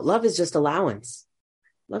Love is just allowance.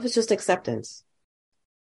 Love is just acceptance.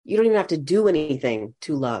 You don't even have to do anything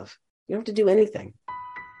to love. You don't have to do anything.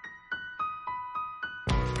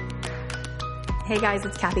 Hey guys,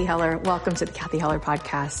 it's Kathy Heller. Welcome to the Kathy Heller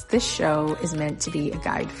podcast. This show is meant to be a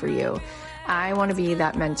guide for you. I want to be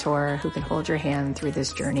that mentor who can hold your hand through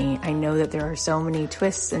this journey. I know that there are so many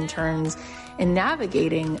twists and turns in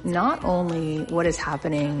navigating not only what is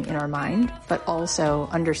happening in our mind, but also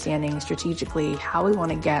understanding strategically how we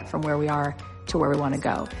want to get from where we are to where we want to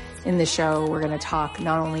go. In the show, we're going to talk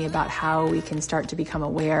not only about how we can start to become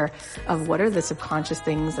aware of what are the subconscious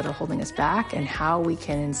things that are holding us back and how we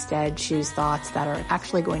can instead choose thoughts that are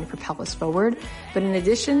actually going to propel us forward. But in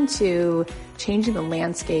addition to changing the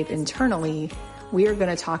landscape internally, we are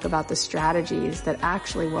going to talk about the strategies that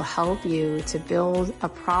actually will help you to build a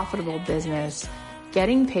profitable business,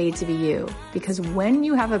 getting paid to be you. Because when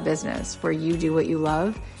you have a business where you do what you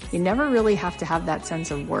love, you never really have to have that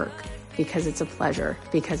sense of work, because it's a pleasure,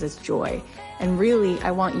 because it's joy. And really,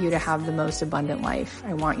 I want you to have the most abundant life.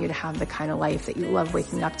 I want you to have the kind of life that you love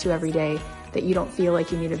waking up to every day, that you don't feel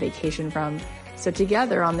like you need a vacation from. So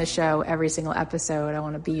together on the show, every single episode, I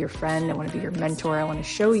want to be your friend. I want to be your mentor. I want to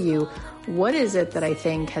show you what is it that I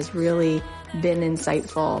think has really been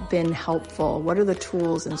insightful, been helpful. What are the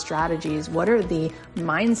tools and strategies? What are the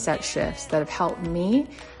mindset shifts that have helped me?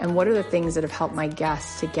 And what are the things that have helped my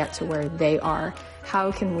guests to get to where they are?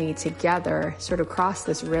 How can we together sort of cross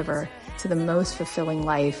this river to the most fulfilling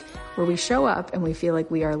life where we show up and we feel like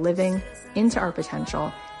we are living into our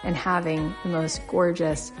potential and having the most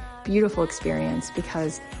gorgeous, beautiful experience?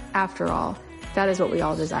 Because after all, that is what we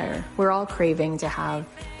all desire. We're all craving to have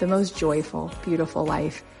the most joyful, beautiful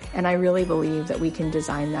life. And I really believe that we can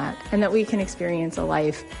design that and that we can experience a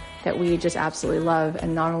life that we just absolutely love.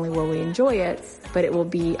 And not only will we enjoy it, but it will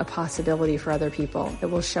be a possibility for other people. It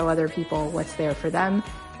will show other people what's there for them.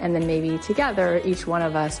 And then maybe together, each one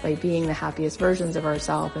of us, by being the happiest versions of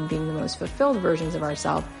ourselves and being the most fulfilled versions of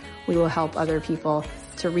ourselves, we will help other people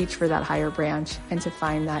to reach for that higher branch and to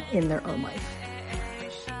find that in their own life.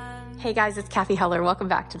 Hey guys, it's Kathy Heller. Welcome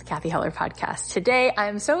back to the Kathy Heller podcast. Today,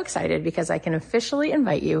 I'm so excited because I can officially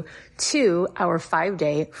invite you to our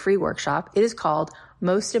 5-day free workshop. It is called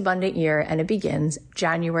Most Abundant Year, and it begins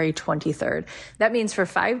January 23rd. That means for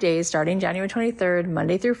 5 days, starting January 23rd,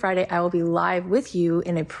 Monday through Friday, I will be live with you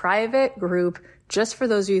in a private group just for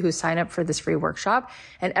those of you who sign up for this free workshop.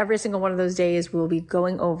 And every single one of those days, we'll be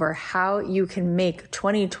going over how you can make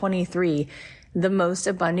 2023 the most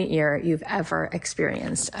abundant year you've ever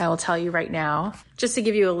experienced. I will tell you right now, just to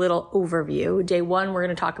give you a little overview. Day 1, we're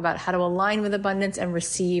going to talk about how to align with abundance and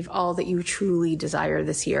receive all that you truly desire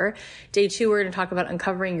this year. Day 2, we're going to talk about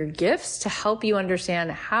uncovering your gifts to help you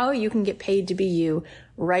understand how you can get paid to be you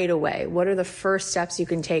right away. What are the first steps you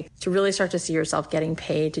can take to really start to see yourself getting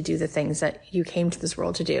paid to do the things that you came to this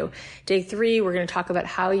world to do? Day 3, we're going to talk about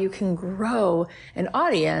how you can grow an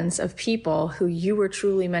audience of people who you were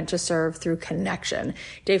truly meant to serve through connection.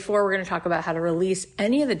 Day 4, we're going to talk about how to release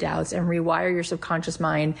any of the doubts and rewire your subconscious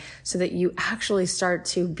mind so that you actually start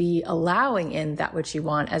to be allowing in that which you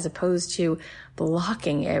want, as opposed to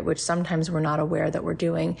blocking it, which sometimes we're not aware that we're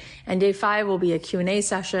doing. And day 5 will be a Q&A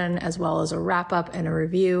session, as well as a wrap up and a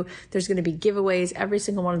review. There's going to be giveaways every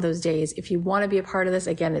single one of those days. If you want to be a part of this,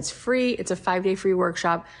 again, it's free. It's a 5-day free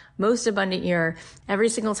workshop, Most Abundant Year. Every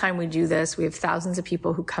single time we do this, we have thousands of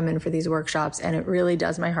people who come in for these workshops, and it really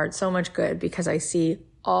does my heart so much good because I see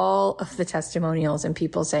all of the testimonials and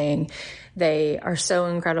people saying they are so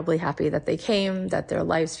incredibly happy that they came, that their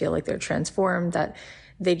lives feel like they're transformed, that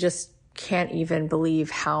they just can't even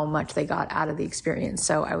believe how much they got out of the experience.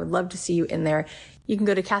 So I would love to see you in there. You can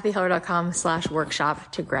go to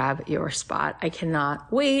kathyheller.com/workshop to grab your spot. I cannot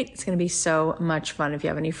wait. It's going to be so much fun. If you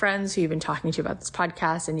have any friends who you've been talking to about this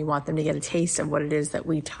podcast and you want them to get a taste of what it is that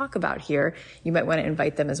we talk about here, you might want to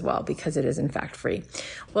invite them as well, because it is in fact free.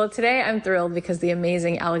 Well, today I'm thrilled because the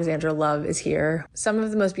amazing Alexandra Love is here. Some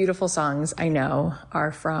of the most beautiful songs I know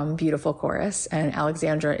are from Beautiful Chorus, and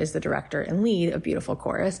Alexandra is the director and lead of Beautiful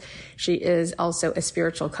Chorus. She is also a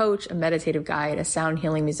spiritual coach, a meditative guide, a sound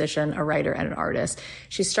healing musician, a writer, and an artist.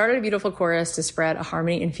 She started a Beautiful Chorus to spread a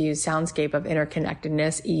harmony-infused soundscape of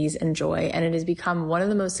interconnectedness, ease, and joy, and it has become one of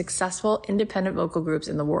the most successful independent vocal groups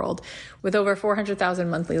in the world. With over 400,000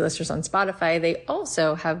 monthly listeners on Spotify, they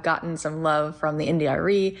also have gotten some love from the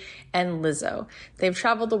NDRE and Lizzo. They've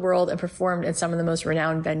traveled the world and performed in some of the most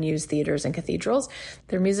renowned venues, theaters, and cathedrals.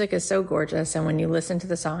 Their music is so gorgeous, and when you listen to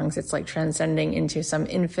the songs, it's like transcending into some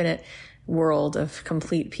infinite world of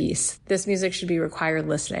complete peace. This music should be required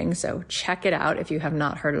listening, so check it out if you have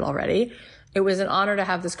not heard it already. It was an honor to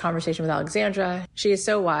have this conversation with Alexandra. She is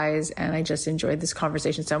so wise, and I just enjoyed this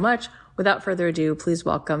conversation so much. Without further ado, please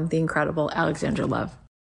welcome the incredible Alexandra Love.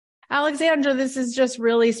 Alexandra, this is just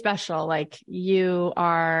really special. Like, you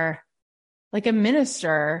are like a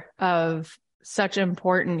minister of such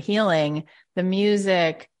important healing, the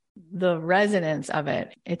music, the resonance of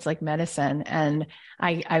it. It's like medicine. And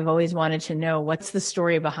I've always wanted to know, what's the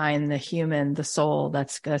story behind the human, the soul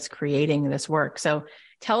that's creating this work. So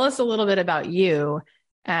tell us a little bit about you.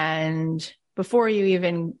 And before you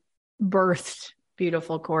even birthed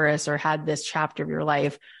Beautiful Chorus or had this chapter of your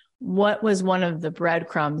life, what was one of the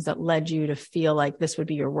breadcrumbs that led you to feel like this would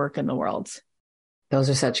be your work in the world? Those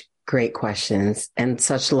are such great questions and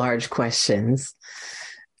such large questions.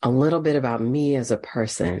 A little bit about me as a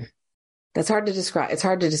person. That's hard to describe. It's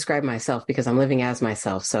hard to describe myself because I'm living as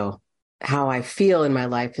myself. So how I feel in my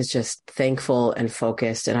life is just thankful and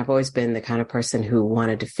focused. And I've always been the kind of person who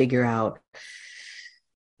wanted to figure out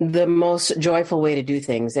the most joyful way to do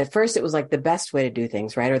things. At first, it was like the best way to do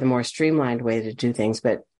things, right? Or the more streamlined way to do things.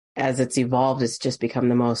 But as it's evolved, it's just become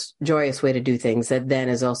the most joyous way to do things that then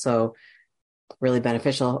is also really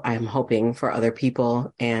beneficial, I'm hoping, for other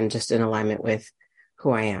people and just in alignment with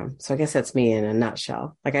who I am. So I guess that's me in a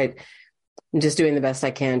nutshell. Like I'm just doing the best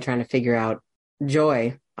I can, trying to figure out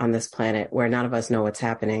joy on this planet where none of us know what's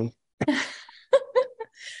happening.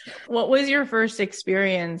 What was your first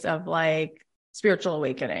experience of like spiritual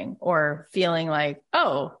awakening or feeling like,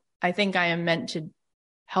 oh, I think I am meant to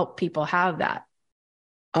help people have that?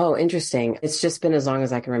 Oh, interesting. It's just been as long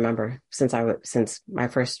as I can remember since my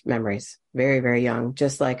first memories, very, very young,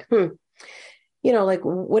 just like, like,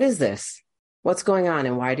 what is this? What's going on?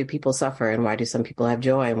 And why do people suffer? And why do some people have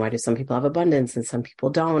joy? And why do some people have abundance and some people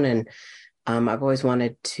don't? And I've always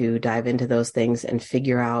wanted to dive into those things and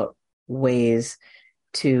figure out ways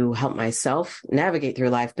to help myself navigate through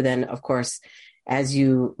life. But then, of course, as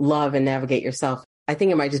you love and navigate yourself, I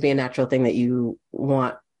think it might just be a natural thing that you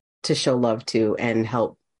want to show love to and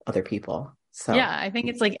help other people. So yeah, I think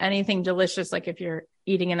it's like anything delicious. Like if you're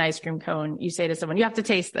eating an ice cream cone, you say to someone, you have to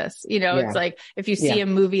taste this. It's like if you see a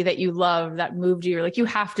movie that you love that moved you, you're like, you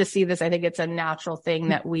have to see this. I think it's a natural thing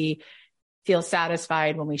that we feel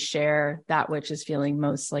satisfied when we share that which is feeling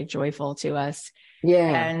most like joyful to us.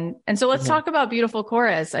 Yeah. And so let's talk about Beautiful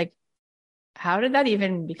Chorus. Like, how did that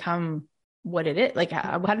even become what it is? Like,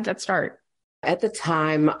 how did that start? At the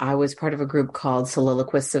time, I was part of a group called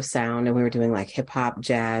Soliloquists of Sound, and we were doing like hip hop,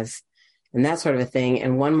 jazz, and that sort of a thing.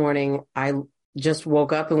 And one morning I just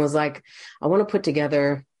woke up and was like, I want to put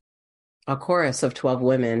together a chorus of 12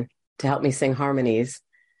 women to help me sing harmonies.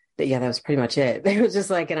 That was pretty much it. It was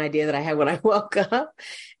just like an idea that I had when I woke up.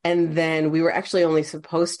 And then we were actually only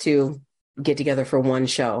supposed to get together for one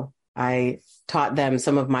show. I taught them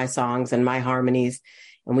some of my songs and my harmonies,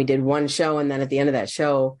 and we did one show. And then at the end of that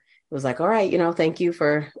show, it was like, all right, thank you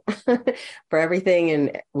for for everything.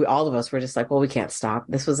 And all of us were just like, well, we can't stop.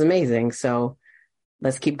 This was amazing. So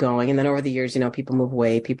let's keep going. And then over the years, people move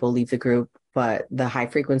away, people leave the group, but the high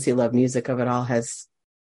frequency love music of it all has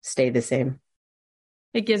stayed the same.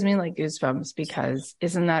 It gives me like goosebumps because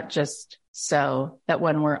isn't that just so that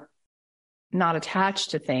when we're not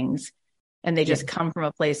attached to things and they just come from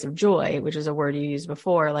a place of joy, which is a word you used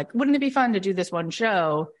before, like, wouldn't it be fun to do this one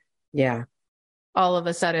show? Yeah. All of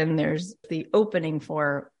a sudden there's the opening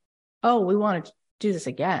for, oh, we want to do this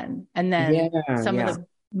again. And then some of the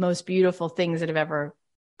most beautiful things that have ever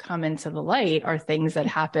come into the light are things that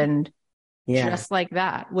happened just like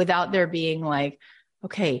that, without there being like,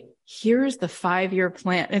 okay, here's the 5-year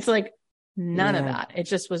plan. It's like none of that. It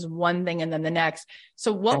just was one thing and then the next.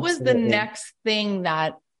 So what was the next thing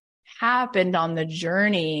that happened on the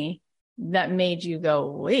journey that made you go,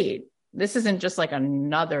 wait, this isn't just like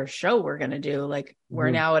another show we're going to do. Like we're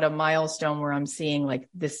now at a milestone where I'm seeing like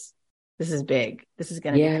this is big. This is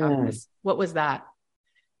going to become this. What was that?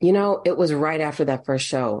 It was right after that first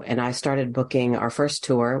show, and I started booking our first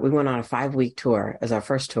tour. We went on a 5-week tour as our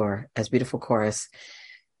first tour as Beautiful Chorus,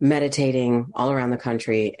 meditating all around the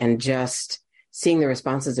country, and just seeing the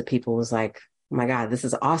responses of people was like, oh my God, this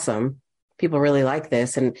is awesome. People really like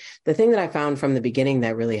this. And the thing that I found from the beginning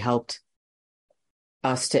that really helped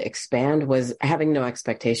us to expand was having no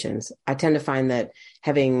expectations. I tend to find that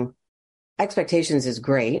having expectations is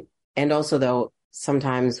great. And also, though,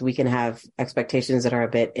 sometimes we can have expectations that are a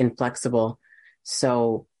bit inflexible.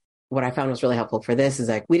 So what I found was really helpful for this is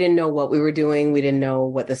like, we didn't know what we were doing. We didn't know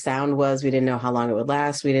what the sound was. We didn't know how long it would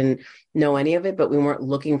last. We didn't know any of it, but we weren't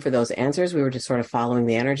looking for those answers. We were just sort of following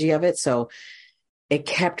the energy of it. So it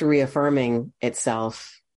kept reaffirming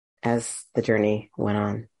itself as the journey went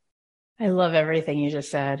on. I love everything you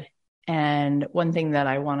just said. And one thing that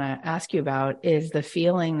I want to ask you about is the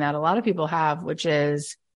feeling that a lot of people have, which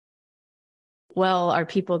is, well, are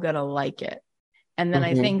people going to like it? And then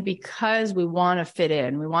I think because we want to fit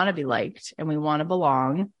in, we want to be liked and we want to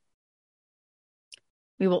belong,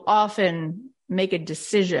 we will often make a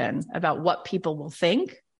decision about what people will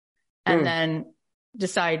think and then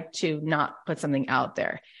decide to not put something out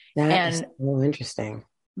there. That is so interesting.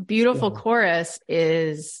 Beautiful Chorus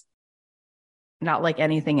is not like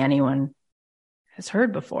anything anyone has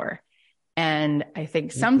heard before. And I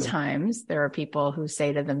think sometimes there are people who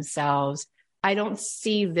say to themselves, I don't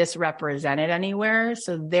see this represented anywhere.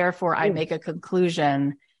 So therefore I make a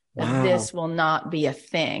conclusion that this will not be a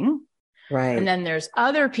thing. Right. And then there's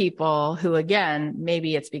other people who, again,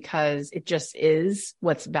 maybe it's because it just is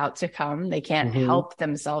what's about to come. They can't help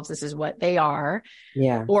themselves. This is what they are.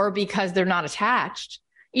 Yeah. Or because they're not attached.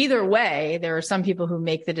 Either way, there are some people who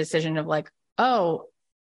make the decision of like, oh,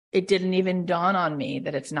 it didn't even dawn on me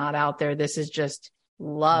that it's not out there. This is just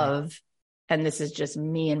love. Right. And this is just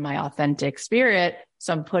me and my authentic spirit.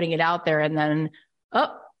 So I'm putting it out there. And then,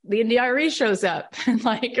 the NDIRE shows up and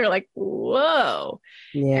like, you're like, whoa.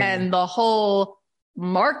 Yeah. And the whole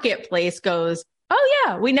marketplace goes, oh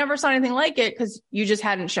yeah, we never saw anything like it because you just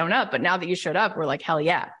hadn't shown up. But now that you showed up, we're like, hell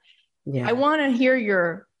yeah. Yeah. I want to hear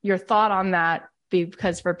your thought on that,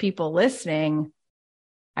 because for people listening,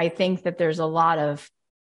 I think that there's a lot of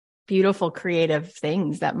beautiful creative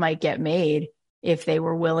things that might get made if they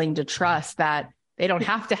were willing to trust that they don't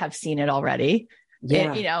have to have seen it already.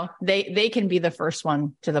 Yeah. They can be the first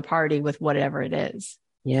one to the party with whatever it is.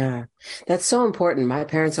 Yeah, that's so important. My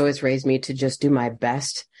parents always raised me to just do my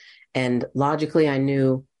best. And logically, I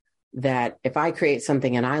knew that if I create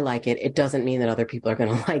something and I like it, it doesn't mean that other people are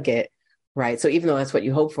going to like it. Right. So even though that's what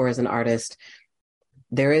you hope for as an artist,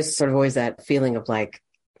 there is sort of always that feeling of like,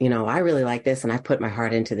 I really like this and I put my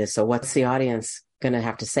heart into this. So what's the audience going to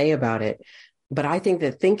have to say about it? But I think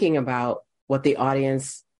that thinking about what the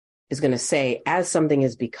audience is going to say as something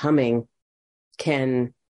is becoming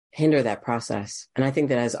can hinder that process. And I think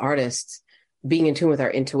that as artists, being in tune with our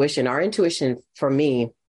intuition for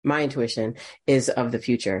me, my intuition is of the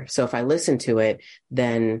future. So if I listen to it,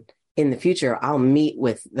 then in the future, I'll meet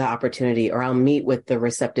with the opportunity, or I'll meet with the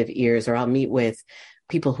receptive ears, or I'll meet with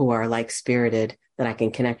people who are like spirited that I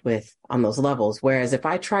can connect with on those levels. Whereas if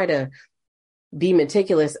I try to be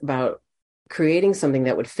meticulous about creating something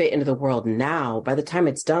that would fit into the world now, by the time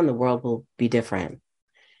it's done, the world will be different.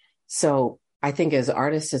 So I think as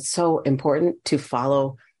artists, it's so important to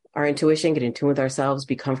follow our intuition, get in tune with ourselves,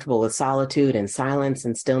 be comfortable with solitude and silence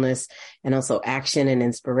and stillness, and also action and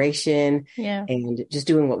inspiration, and just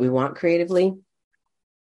doing what we want creatively.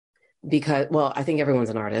 Because, well, I think everyone's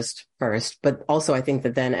an artist first, but also I think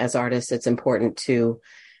that then as artists, it's important to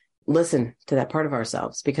listen to that part of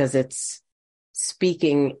ourselves, because it's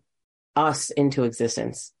speaking us into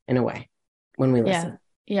existence in a way when we listen.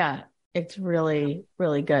 Yeah. It's really,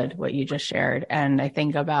 really good what you just shared. And I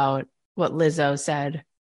think about what Lizzo said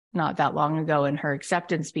not that long ago in her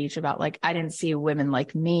acceptance speech about like, I didn't see women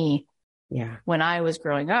like me when I was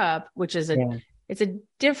growing up, which is it's a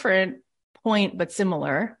different point, but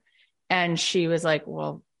similar. And she was like,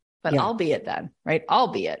 well, but I'll be it then, right? I'll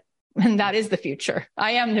be it. And that is the future.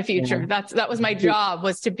 I am the future. That was my job,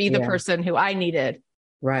 was to be the person who I needed.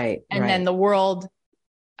 Right. And then the world,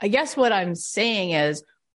 I guess what I'm saying is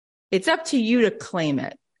it's up to you to claim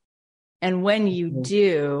it. And when you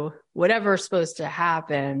do, whatever's supposed to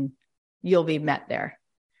happen, you'll be met there.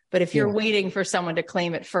 But if you're waiting for someone to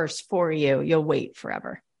claim it first for you, you'll wait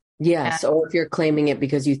forever. Yes. Or if you're claiming it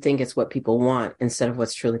because you think it's what people want instead of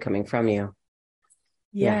what's truly coming from you.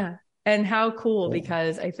 Yeah. And how cool,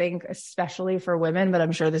 because I think especially for women, but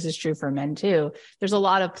I'm sure this is true for men too, there's a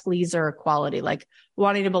lot of pleaser quality, like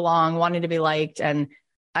wanting to belong, wanting to be liked. And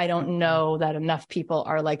I don't know that enough people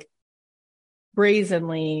are like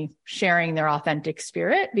brazenly sharing their authentic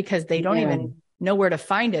spirit, because they don't even know where to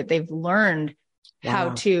find it. They've learned how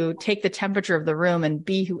to take the temperature of the room and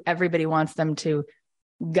be who everybody wants them to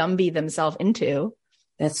Gumby themselves into.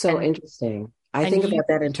 That's so interesting. I think about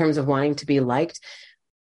that in terms of wanting to be liked.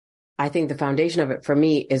 I think the foundation of it for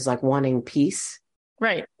me is like wanting peace.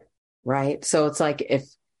 Right. Right. So it's like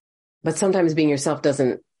but sometimes being yourself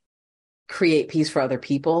doesn't create peace for other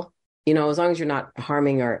people. As long as you're not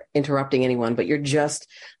harming or interrupting anyone, but you're just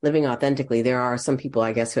living authentically. There are some people,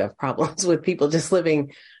 I guess, who have problems with people just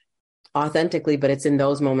living authentically, but it's in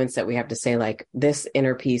those moments that we have to say, like, this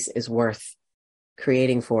inner peace is worth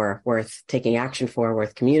creating for, worth taking action for,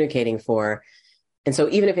 worth communicating for. And so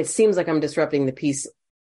even if it seems like I'm disrupting the peace,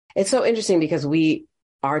 it's so interesting because we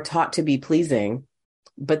are taught to be pleasing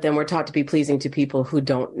but then we're taught to be pleasing to people who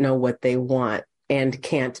don't know what they want and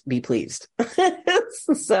can't be pleased.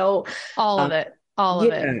 So all of it, all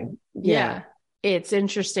of it. Yeah. It's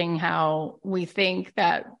interesting how we think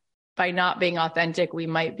that by not being authentic, we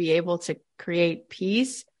might be able to create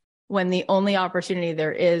peace when the only opportunity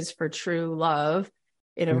there is for true love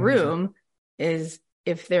in a room is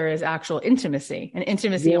if there is actual intimacy, and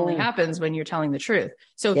intimacy only happens when you're telling the truth.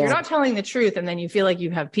 So if you're not telling the truth and then you feel like you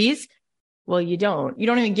have peace, well, you don't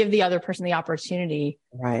even give the other person the opportunity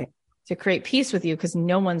to create peace with you, because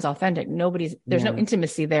no one's authentic. There's no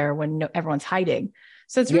intimacy there when everyone's hiding.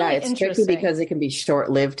 So it's really it's interesting tricky because it can be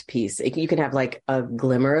short-lived peace. You can have like a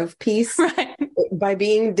glimmer of peace by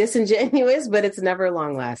being disingenuous, but it's never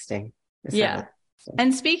long-lasting.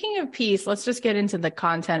 And speaking of peace, let's just get into the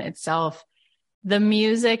content itself. The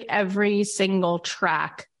music, every single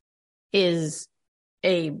track is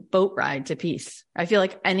a boat ride to peace. I feel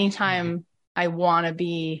like anytime I want to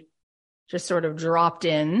be just sort of dropped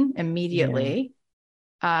in immediately,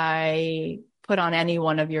 I put on any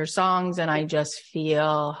one of your songs and I just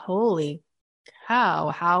feel, holy cow,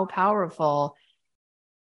 how powerful.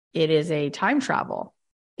 It is a time travel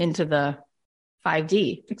into the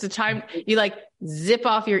 5D. It's a time you like zip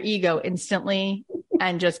off your ego instantly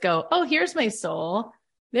and just go, oh, here's my soul.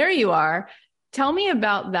 There you are. Tell me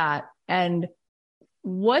about that. And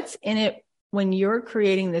what's in it when you're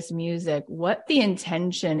creating this music, what the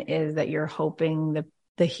intention is that you're hoping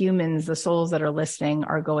the humans, the souls that are listening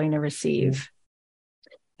are going to receive?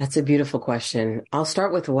 That's a beautiful question. I'll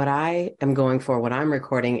start with what I am going for. What I'm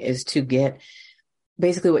recording is to get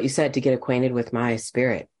basically what you said, to get acquainted with my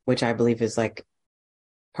spirit, which I believe is like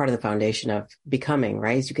part of the foundation of becoming,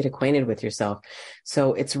 right? Is you get acquainted with yourself.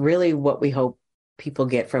 So it's really what we hope people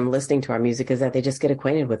get from listening to our music is that they just get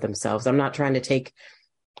acquainted with themselves. I'm not trying to take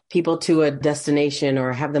people to a destination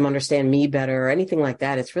or have them understand me better or anything like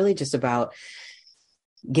that. It's really just about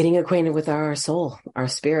getting acquainted with our soul, our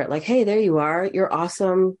spirit. Like, hey, there you are. You're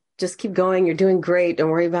awesome. Just keep going. You're doing great.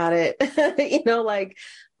 Don't worry about it. Like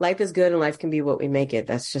life is good and life can be what we make it.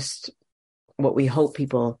 That's just what we hope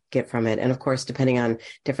people get from it. And of course, depending on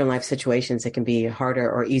different life situations, it can be harder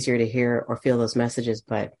or easier to hear or feel those messages,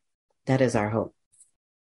 but that is our hope.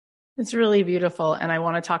 It's really beautiful. And I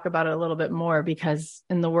want to talk about it a little bit more because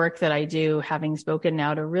in the work that I do, having spoken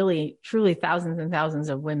now to really, truly thousands and thousands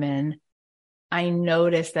of women, I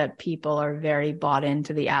notice that people are very bought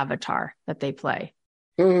into the avatar that they play.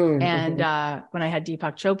 And when I had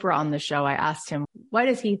Deepak Chopra on the show, I asked him, why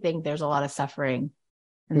does he think there's a lot of suffering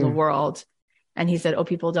in the world? And he said, oh,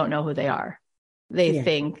 people don't know who they are. They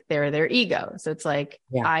think they're their ego. So it's like,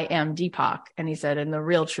 I am Deepak. And he said, and the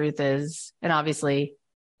real truth is, and obviously,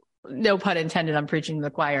 no pun intended, I'm preaching to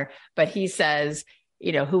the choir, but he says,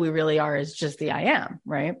 who we really are is just the I am,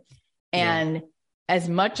 right? And as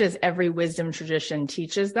much as every wisdom tradition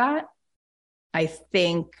teaches that, I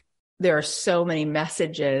think there are so many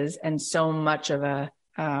messages and so much of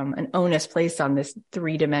an onus placed on this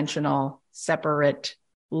three-dimensional, separate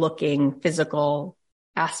looking physical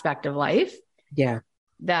aspect of life.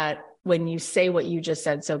 That when you say what you just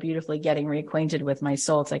said so beautifully, getting reacquainted with my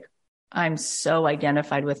soul, it's like, I'm so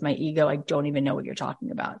identified with my ego. I don't even know what you're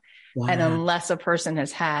talking about. And unless a person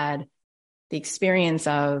has had the experience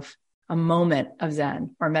of a moment of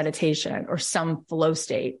Zen or meditation or some flow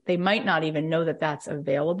state, they might not even know that that's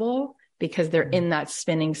available because they're in that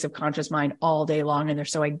spinning subconscious mind all day long. And they're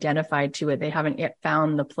so identified to it. They haven't yet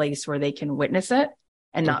found the place where they can witness it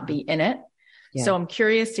and not be in it. So I'm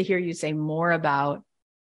curious to hear you say more about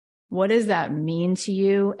what does that mean to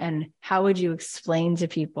you? And how would you explain to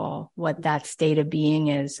people what that state of being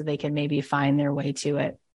is so they can maybe find their way to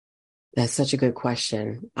it? That's such a good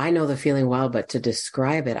question. I know the feeling well, but to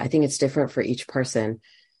describe it, I think it's different for each person.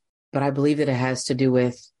 But I believe that it has to do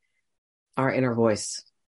with our inner voice,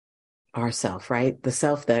 our self, right? The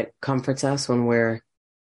self that comforts us when we're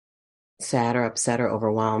sad or upset or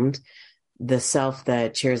overwhelmed. The self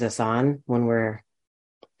that cheers us on when we're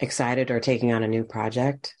excited or taking on a new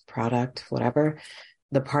product, whatever.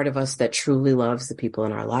 The part of us that truly loves the people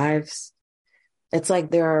in our lives. It's like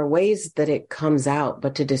there are ways that it comes out,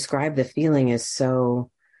 but to describe the feeling is so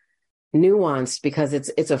nuanced because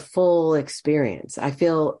it's a full experience. I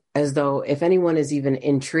feel as though if anyone is even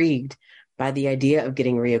intrigued by the idea of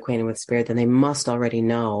getting reacquainted with spirit, then they must already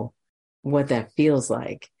know what that feels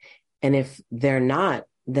like. And if they're not,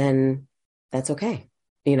 then that's okay.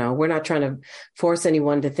 We're not trying to force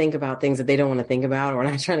anyone to think about things that they don't want to think about. We're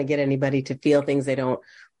not trying to get anybody to feel things they don't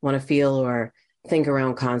want to feel or think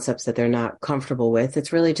around concepts that they're not comfortable with.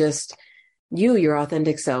 It's really just your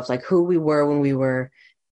authentic self, like who we were when we were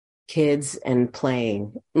kids and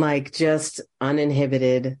playing, like just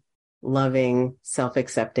uninhibited, loving,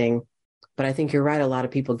 self-accepting. But I think you're right. A lot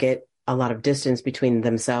of people get a lot of distance between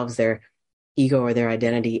themselves, their ego or their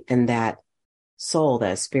identity, and that soul,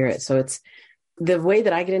 that spirit. So it's the way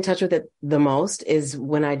that I get in touch with it the most is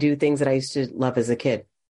when I do things that I used to love as a kid.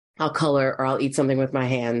 I'll color, or I'll eat something with my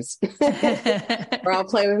hands or I'll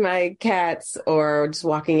play with my cats, or just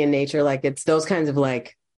walking in nature. Like it's those kinds of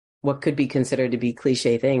like what could be considered to be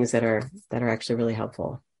cliche things that are actually really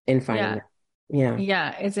helpful in finding that. Yeah.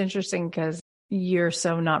 Yeah. It's interesting because you're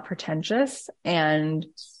so not pretentious, and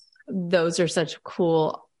those are such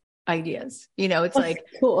cool ideas. You know, it's like,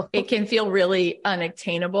 cool. It can feel really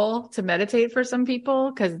unattainable to meditate for some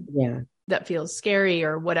people because that feels scary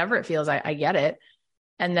or whatever it feels. I get it.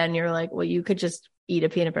 And then you're like, well, you could just eat a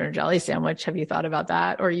peanut butter and jelly sandwich. Have you thought about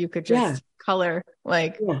that? Or you could just color,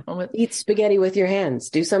 like eat spaghetti with your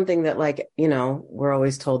hands. Do something that, like, you know, we're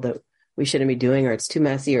always told that we shouldn't be doing, or it's too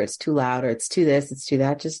messy, or it's too loud, or it's too this, it's too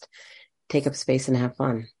that. Just take up space and have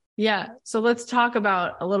fun. Yeah. So let's talk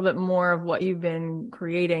about a little bit more of what you've been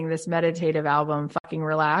creating, this meditative album, Fucking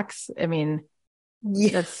Relax. I mean,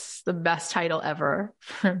 that's the best title ever.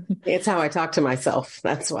 It's how I talk to myself.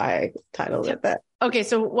 That's why I titled it that. Okay.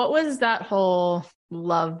 So what was that whole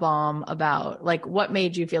love bomb about? Like, what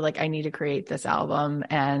made you feel like I need to create this album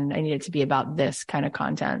and I need it to be about this kind of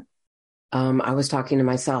content? I was talking to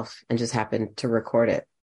myself and just happened to record it.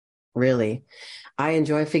 Really. I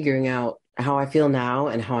enjoy figuring out how I feel now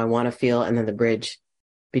and how I want to feel, and then the bridge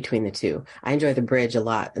between the two. I enjoy the bridge a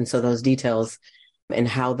lot. And so those details and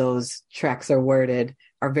how those tracks are worded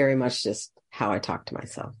are very much just how I talk to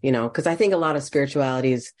myself, you know, because I think a lot of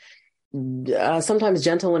spirituality is sometimes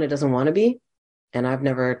gentle when it doesn't want to be. And I've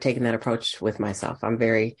never taken that approach with myself. I'm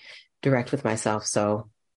very direct with myself. So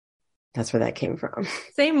that's where that came from.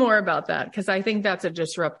 Say more about that, because I think that's a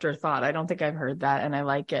disruptor thought. I don't think I've heard that, and I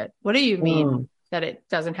like it. What do you mean that it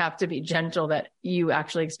doesn't have to be gentle, that you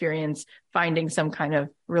actually experience finding some kind of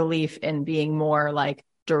relief in being more like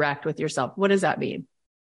direct with yourself? What does that mean?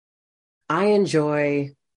 I enjoy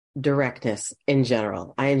directness in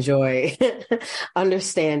general. I enjoy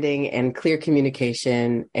understanding and clear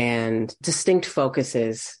communication and distinct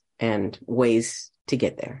focuses and ways to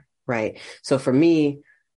get there. Right. So for me,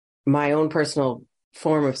 my own personal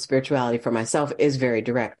form of spirituality for myself is very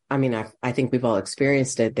direct. I mean, I think we've all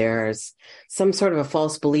experienced it. There's some sort of a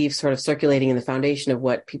false belief sort of circulating in the foundation of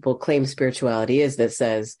what people claim spirituality is, that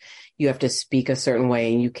says you have to speak a certain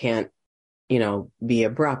way and you can't, you know, be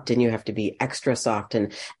abrupt, and you have to be extra soft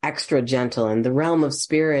and extra gentle. And the realm of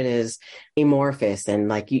spirit is amorphous. And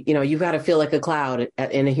like, you know, you've got to feel like a cloud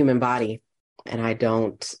in a human body. And I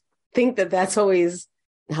don't think that that's always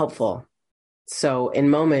helpful. So in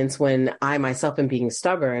moments when I myself am being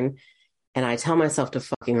stubborn and I tell myself to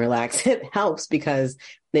fucking relax, it helps because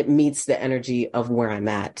it meets the energy of where I'm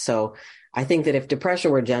at. So I think that if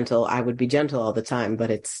depression were gentle, I would be gentle all the time,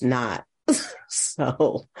 but it's not.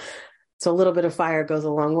 So a little bit of fire goes a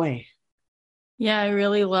long way. Yeah, I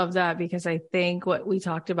really love that, because I think what we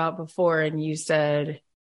talked about before, and you said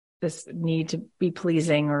this need to be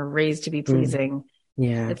pleasing or raised to be pleasing.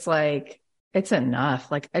 Yeah. It's like, it's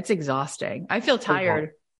enough. Like, it's exhausting. I feel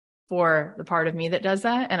tired for the part of me that does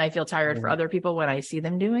that. And I feel tired for other people when I see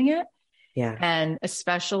them doing it. Yeah. And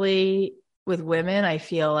especially with women, I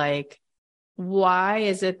feel like, why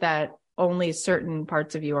is it that only certain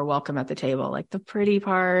parts of you are welcome at the table? Like the pretty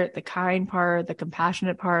part, the kind part, the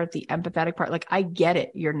compassionate part, the empathetic part. Like, I get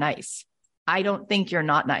it. You're nice. I don't think you're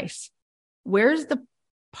not nice. Where's the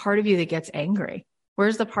part of you that gets angry?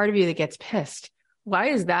 Where's the part of you that gets pissed? Why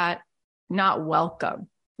is that not welcome?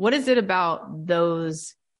 What is it about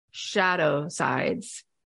those shadow sides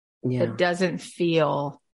that doesn't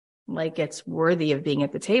feel like it's worthy of being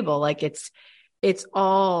at the table? Like it's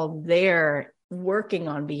all there working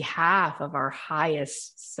on behalf of our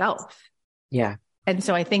highest self. Yeah. And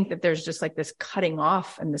so I think that there's just like this cutting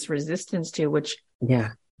off and this resistance to, which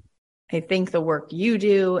I think the work you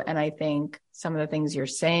do, and I think some of the things you're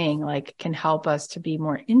saying, like, can help us to be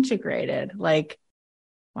more integrated. Like,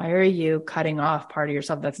 why are you cutting off part of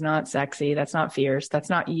yourself that's not sexy, that's not fierce, that's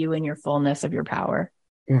not you in your fullness of your power?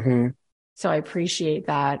 Mm-hmm. So I appreciate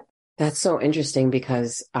that. That's so interesting,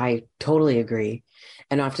 because I totally agree.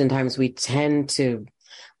 And oftentimes we tend to,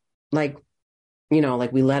 like, you know,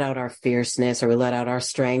 like we let out our fierceness, or we let out our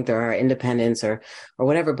strength or our independence or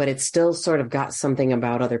whatever, but it's still sort of got something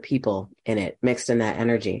about other people in it, mixed in that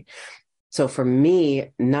energy. So for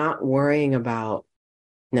me, not worrying about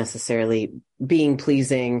necessarily being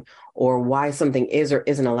pleasing or why something is or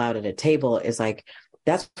isn't allowed at a table is like,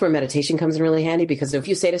 that's where meditation comes in really handy, because if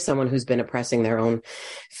you say to someone who's been oppressing their own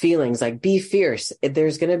feelings, like be fierce,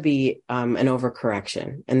 there's going to be an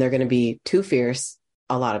overcorrection, and they're going to be too fierce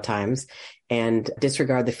a lot of times and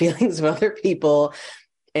disregard the feelings of other people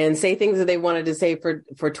and say things that they wanted to say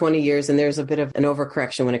for 20 years. And there's a bit of an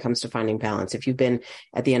overcorrection when it comes to finding balance. If you've been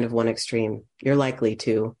at the end of one extreme, you're likely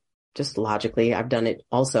to, just logically, I've done it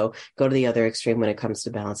also, go to the other extreme when it comes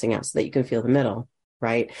to balancing out so that you can feel the middle,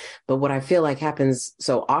 right? But what I feel like happens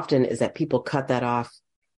so often is that people cut that off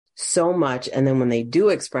so much. And then when they do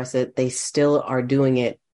express it, they still are doing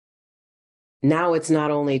it. Now it's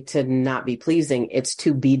not only to not be pleasing, it's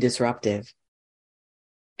to be disruptive,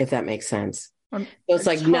 if that makes sense. So it's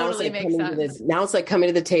like, totally now it's like coming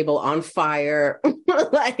to the table on fire,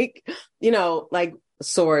 like, like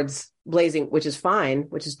swords blazing, which is fine,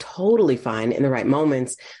 which is totally fine in the right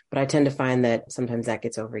moments. But I tend to find that sometimes that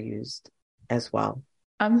gets overused as well.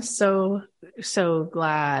 I'm so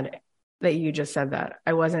glad that you just said that.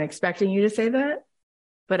 I wasn't expecting you to say that,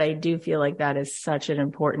 but I do feel like that is such an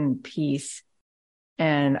important piece.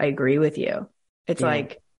 And I agree with you. It's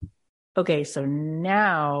like, okay, so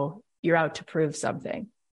now you're out to prove something.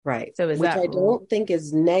 Right. So which I don't think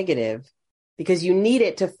is negative, because you need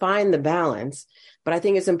it to find the balance. But I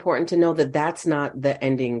think it's important to know that that's not the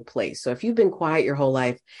ending place. So if you've been quiet your whole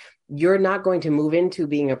life, you're not going to move into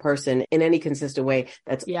being a person in any consistent way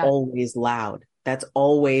that's always loud. That's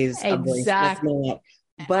always a voice. That's not.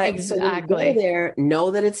 But so when you go there, know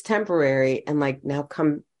that it's temporary, and like, now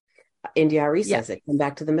come, India Arie says it, come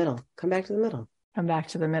back to the middle. Come back to the middle. Come back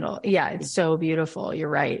to the middle. Yeah, it's so beautiful. You're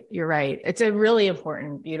right. It's a really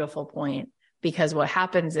important, beautiful point, because what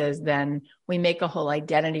happens is then we make a whole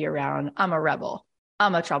identity around, I'm a rebel,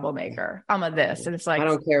 I'm a troublemaker, I'm a this. And it's like, I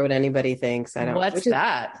don't care what anybody thinks. What's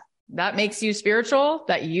that? That makes you spiritual?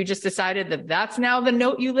 That you just decided that that's now the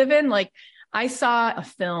note you live in? Like, I saw a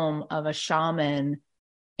film of a shaman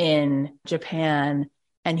in Japan,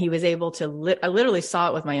 and he was able to, I literally saw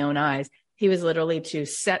it with my own eyes. He was literally to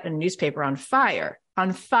set a newspaper on fire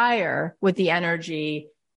with the energy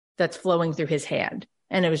that's flowing through his hand.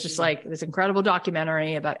 And it was just like this incredible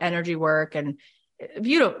documentary about energy work, and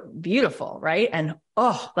beautiful, right? And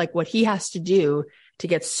like what he has to do to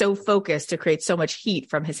get so focused to create so much heat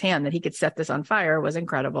from his hand that he could set this on fire was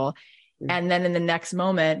incredible. And then in the next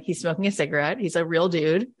moment, he's smoking a cigarette. He's a real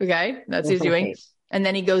dude. Okay. That's what he's doing. And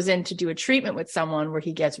then he goes in to do a treatment with someone where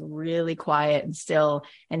he gets really quiet and still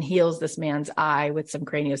and heals this man's eye with some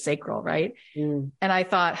craniosacral, right? And I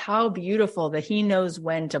thought, how beautiful that he knows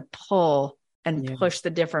when to pull and push the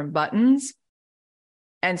different buttons.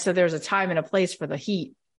 And so there's a time and a place for the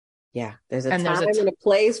heat. Yeah, there's a time and a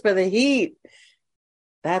place for the heat.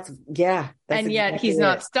 That's and yet he's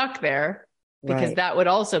not stuck there, because that would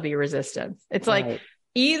also be resistance. It's like,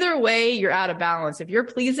 either way, you're out of balance. If you're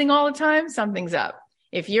pleasing all the time, something's up.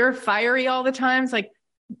 If you're fiery all the time, it's like,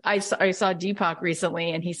 I saw Deepak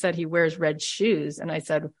recently, and he said he wears red shoes. And I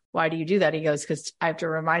said, why do you do that? He goes, because I have to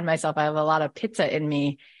remind myself I have a lot of pitta in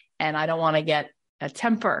me, and I don't want to get a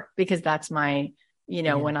temper, because that's my,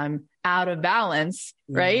 when I'm out of balance,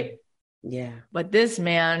 right? Yeah. But this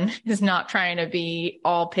man is not trying to be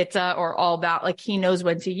all pitta or all about, like, he knows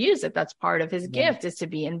when to use it. That's part of his gift, is to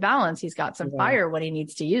be in balance. He's got some fire when he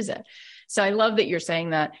needs to use it. So I love that you're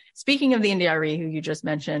saying that. Speaking of the India Arie, who you just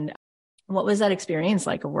mentioned, what was that experience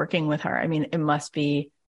like of working with her? I mean, it must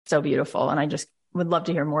be so beautiful. And I just would love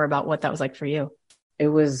to hear more about what that was like for you. It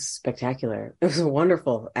was spectacular. It was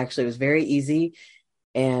wonderful. Actually, it was very easy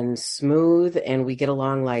and smooth, and we get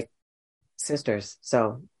along like sisters.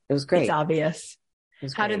 So it was great. It's obvious.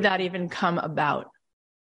 How did that even come about?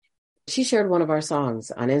 She shared one of our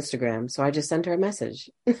songs on Instagram. So I just sent her a message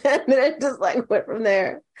and then it just like went from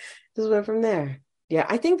there. Yeah.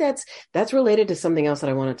 I think that's related to something else that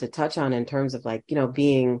I wanted to touch on in terms of like,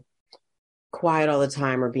 being quiet all the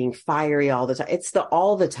time or being fiery all the time. It's the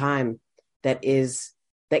all the time that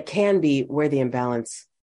can be where the imbalance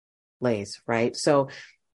lays, right? So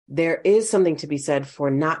there is something to be said for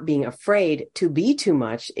not being afraid to be too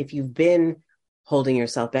much if you've been holding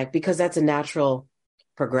yourself back, because that's a natural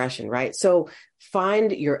progression, right? So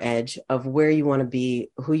find your edge of where you want to be,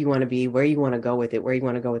 who you want to be, where you want to go with it, where you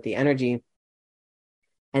want to go with the energy.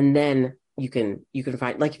 And then you can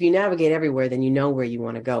find, like, if you navigate everywhere, then you know where you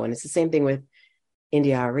want to go. And it's the same thing with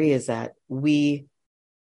India Arie, is that we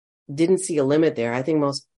didn't see a limit there. I think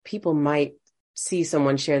most people might see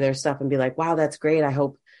someone share their stuff and be like, wow, that's great. I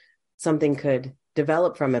hope something could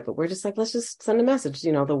develop from it. But we're just like, let's just send a message.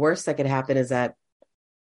 The worst that could happen is that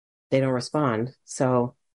they don't respond.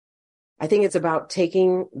 So I think it's about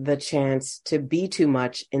taking the chance to be too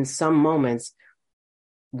much in some moments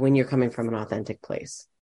when you're coming from an authentic place.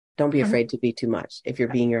 Don't be afraid to be too much if you're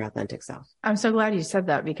being your authentic self. I'm so glad you said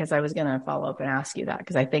that, because I was going to follow up and ask you that,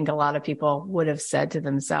 because I think a lot of people would have said to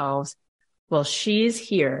themselves, well, she's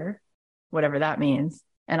here, whatever that means,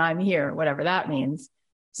 and I'm here, whatever that means.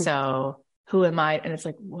 So who am I? And it's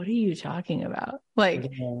like, what are you talking about?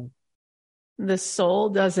 Like, the soul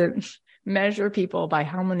doesn't measure people by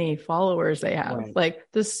how many followers they have. Right. Like,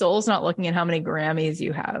 the soul's not looking at how many Grammys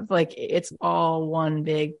you have. Like, it's all one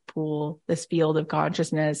big pool, this field of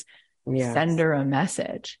consciousness. Yes. Send her a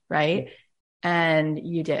message, right? Yes. And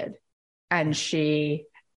you did. And she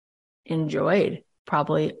enjoyed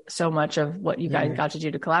probably so much of what you guys got to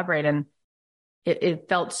do to collaborate. And it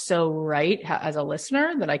felt so right as a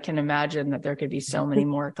listener that I can imagine that there could be so many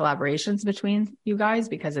more collaborations between you guys,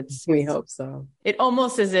 because we hope so. It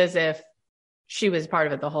almost is as if she was part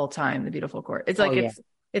of it the whole time, the beautiful court. It's like,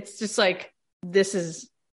 it's just like, this is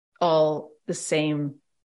all the same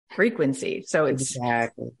frequency. So it's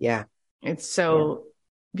exactly. Yeah. It's so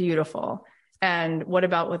beautiful. And what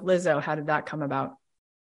about with Lizzo? How did that come about?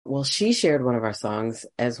 Well, she shared one of our songs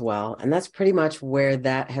as well. And that's pretty much where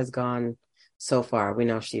that has gone so far. We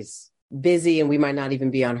know she's busy and we might not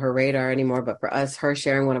even be on her radar anymore, but for us, her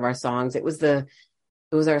sharing one of our songs, it was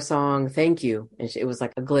our song, Thank You. And it was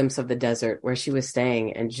like a glimpse of the desert where she was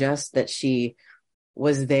staying, and just that she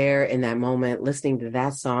was there in that moment, listening to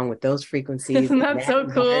that song with those frequencies. Isn't that so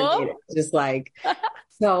cool? Just like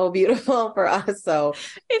so beautiful for us. So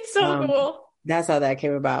it's so cool. That's how that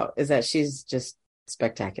came about, is that she's just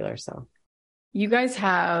spectacular. So you guys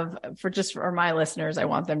have, for my listeners, I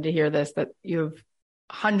want them to hear this, that you have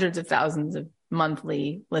hundreds of thousands of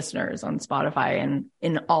monthly listeners on Spotify and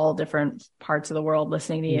in all different parts of the world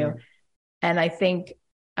listening to you. And I think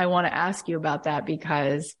I want to ask you about that,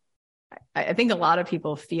 because I think a lot of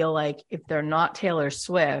people feel like if they're not Taylor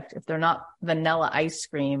Swift, if they're not vanilla ice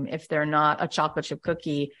cream, if they're not a chocolate chip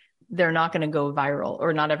cookie, they're not going to go viral,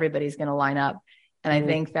 or not everybody's going to line up. And I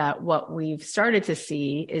think that what we've started to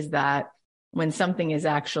see is that when something is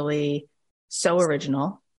actually so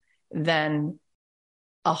original, then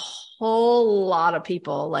a whole lot of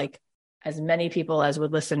people, like as many people as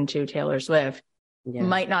would listen to Taylor Swift,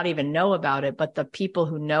 might not even know about it, but the people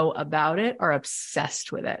who know about it are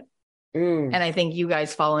obsessed with it. And I think you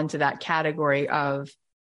guys fall into that category of,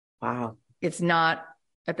 wow, it's not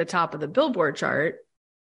at the top of the Billboard chart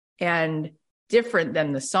and different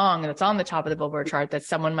than the song that's on the top of the Billboard chart that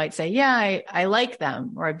someone might say, yeah, I like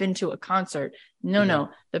them, or I've been to a concert. No,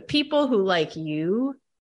 the people who like you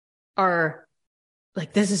are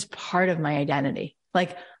like, this is part of my identity.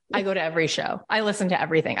 Like, I go to every show. I listen to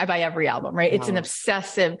everything. I buy every album, right? Wow. It's an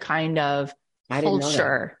obsessive kind of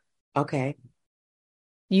culture. Okay.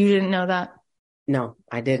 You didn't know that? No,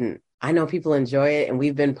 I didn't. I know people enjoy it, and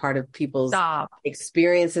we've been part of people's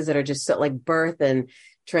experiences that are just so, like birth and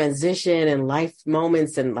transition and life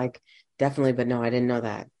moments, and like, definitely, but no, I didn't know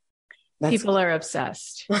that. People are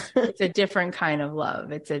obsessed. It's a different kind of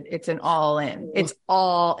love. It's an all in. It's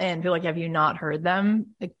all in. Feel like, have you not heard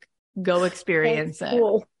them? Like, go experience That's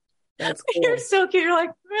cool. That's cool. You're so cute. You're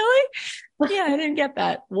like, really? Yeah, I didn't get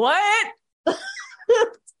that. What?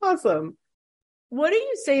 That's awesome. What do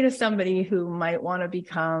you say to somebody who might want to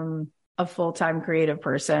become a full-time creative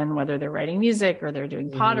person, whether they're writing music or they're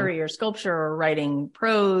doing pottery or sculpture or writing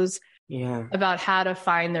prose, about how to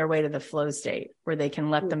find their way to the flow state where they can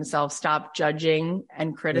let themselves stop judging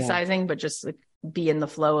and criticizing, but just like be in the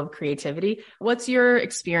flow of creativity? What's your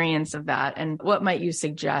experience of that? And what might you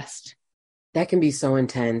suggest? That can be so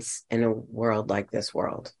intense in a world like this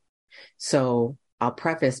world. So I'll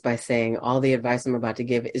preface by saying all the advice I'm about to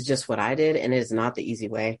give is just what I did, and it is not the easy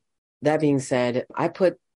way. That being said, I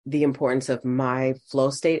put the importance of my flow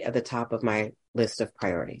state at the top of my list of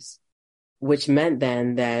priorities, which meant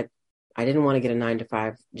then that I didn't want to get a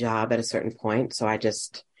 9-to-5 job at a certain point. So I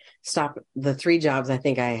just stopped the 3 jobs I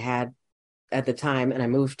think I had at the time, and I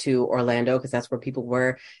moved to Orlando because that's where people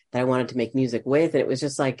were that I wanted to make music with. And it was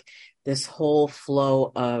just like this whole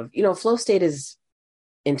flow of, flow state is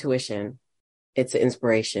intuition. It's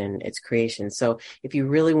inspiration, it's creation. So if you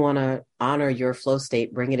really want to honor your flow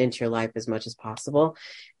state, bring it into your life as much as possible,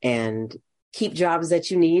 and keep jobs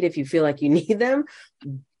that you need if you feel like you need them.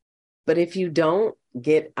 But if you don't,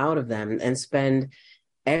 get out of them and spend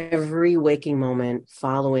every waking moment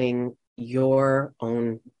following your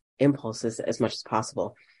own impulses as much as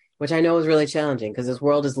possible, which I know is really challenging because this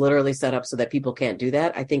world is literally set up so that people can't do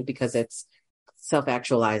that. I think because it's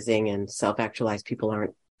self-actualizing, and self-actualized people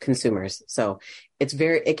aren't consumers. So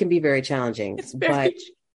it can be very challenging. It's very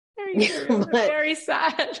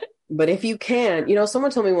sad. But if you can,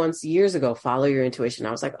 someone told me once years ago, follow your intuition.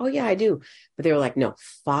 I was like, oh yeah, I do. But they were like, no,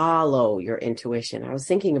 follow your intuition. I was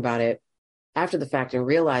thinking about it after the fact and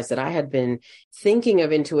realized that I had been thinking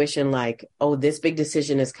of intuition like, oh, this big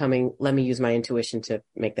decision is coming. Let me use my intuition to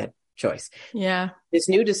make that choice. Yeah. This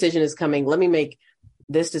new decision is coming. Let me make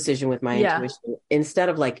this decision with my intuition, instead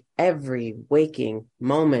of like every waking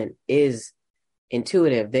moment is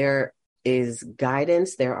intuitive. There is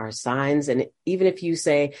guidance. There are signs. And even if you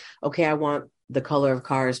say, okay, I want the color of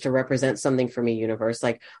cars to represent something for me, universe,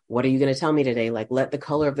 like, what are you going to tell me today? Like, let the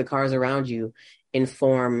color of the cars around you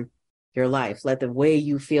inform your life. Let the way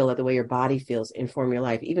you feel, let the way your body feels inform your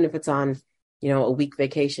life. Even if it's on, a week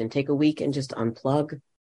vacation, take a week and just unplug,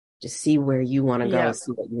 just see where you want to go,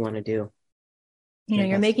 see what you want to do.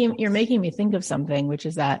 You're making me think of something, which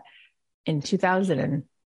is that in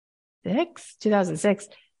 2006,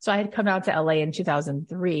 so I had come out to LA in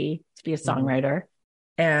 2003 to be a songwriter,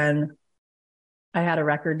 and I had a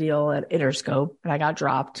record deal at Interscope and I got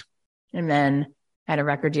dropped. And then I had a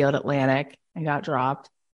record deal at Atlantic and got dropped.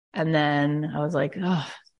 And then I was like, oh,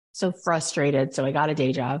 so frustrated. So I got a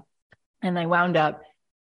day job, and I wound up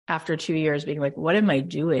after 2 years being like, what am I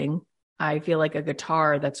doing? I feel like a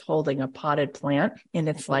guitar that's holding a potted plant in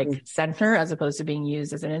its like center, as opposed to being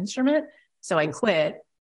used as an instrument. So I quit.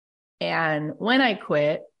 And when I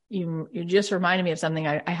quit, you just reminded me of something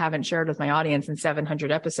I haven't shared with my audience in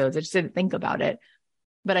 700 episodes. I just didn't think about it,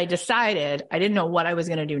 but I decided I didn't know what I was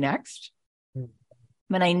going to do next.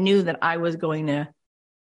 But I knew that I was going to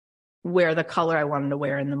wear the color I wanted to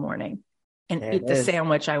wear in the morning and eat the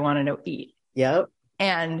sandwich I wanted to eat. Yep.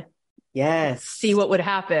 And see what would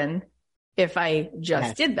happen if I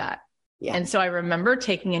just did that. Yeah. And so I remember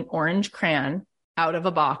taking an orange crayon out of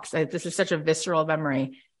a box. This is such a visceral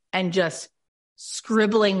memory, and just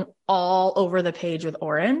scribbling all over the page with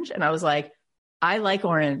orange. And I was like, I like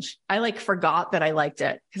orange. I forgot that I liked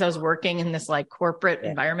it because I was working in this like corporate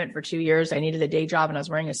environment for 2 years. I needed a day job and I was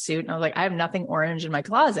wearing a suit, and I was like, I have nothing orange in my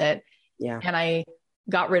closet. Yeah. And I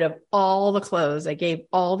got rid of all the clothes. I gave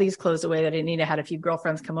all these clothes away that I didn't need. I had a few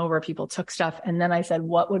girlfriends come over, people took stuff. And then I said,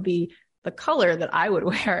 what would be the color that I would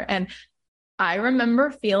wear? And I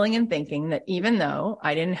remember feeling and thinking that even though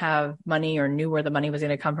I didn't have money or knew where the money was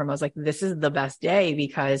going to come from, I was like, this is the best day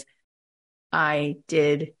because I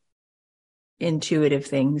did intuitive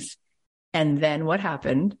things. And then what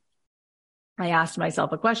happened? I asked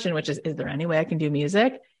myself a question, which is there any way I can do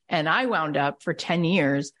music? And I wound up for 10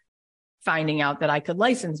 years finding out that I could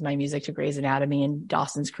license my music to Grey's Anatomy and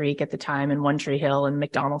Dawson's Creek at the time, and One Tree Hill and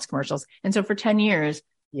McDonald's commercials. And so for 10 years,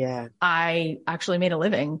 I actually made a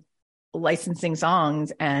living licensing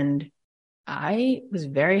songs, and I was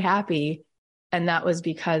very happy. And that was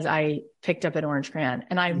because I picked up an orange crayon,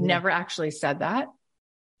 and I've never actually said that.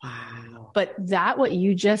 Wow. But what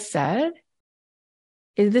you just said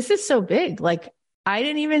this is so big. Like, I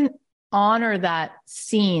didn't even honor that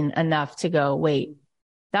scene enough to go, wait,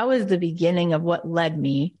 that was the beginning of what led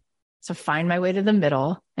me to find my way to the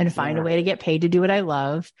middle and find a way to get paid to do what I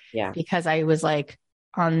love. Yeah. Because I was like,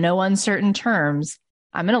 on no uncertain terms,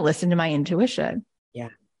 I'm going to listen to my intuition. Yeah.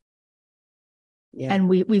 Yeah. And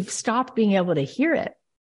we've stopped being able to hear it.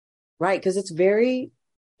 Right. Because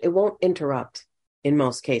it won't interrupt in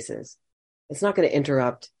most cases. It's not going to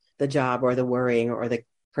interrupt the job or the worrying or the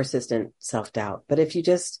persistent self-doubt. But if you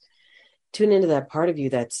just tune into that part of you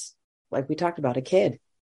that's, like we talked about, a kid.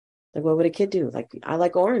 Like, what would a kid do? Like, I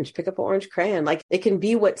like orange, pick up an orange crayon. Like, it can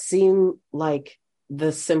be what seem like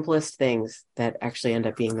the simplest things that actually end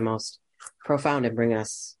up being the most profound and bring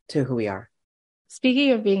us to who we are.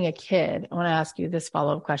 Speaking of being a kid, I want to ask you this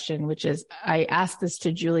follow-up question, which is, I asked this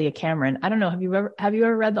to Julia Cameron. I don't know. Have you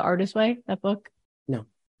ever read The Artist's Way, that book? No.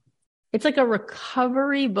 It's like a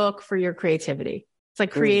recovery book for your creativity. It's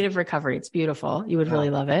like creative recovery. It's beautiful. You would really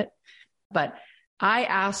love it. But I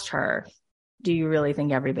asked her, do you really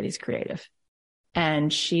think everybody's creative?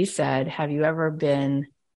 And she said, have you ever been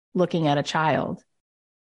looking at a child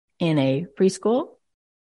in a preschool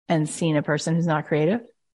and seen a person who's not creative?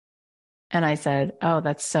 And I said, oh,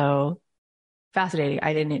 that's so fascinating.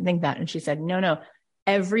 I didn't think that. And she said, no,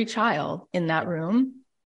 every child in that room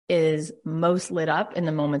is most lit up in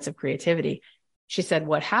the moments of creativity. She said,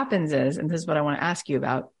 what happens is, and this is what I want to ask you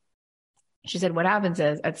about. She said, what happens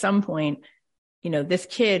is at some point, this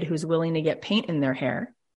kid who's willing to get paint in their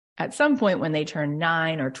hair, at some point when they turn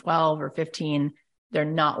 9 or 12 or 15, they're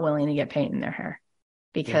not willing to get paint in their hair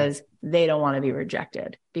because they don't want to be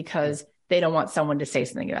rejected, because they don't want someone to say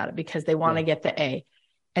something about it, because they want to get the A.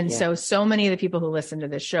 And so many of the people who listen to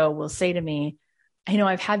this show will say to me,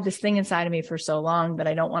 I've had this thing inside of me for so long, but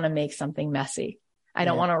I don't want to make something messy. I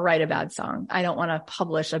don't want to write a bad song. I don't want to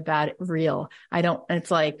publish a bad reel.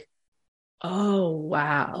 It's like, oh,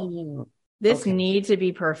 wow. This need to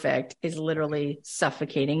be perfect is literally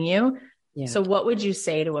suffocating you. Yeah. So what would you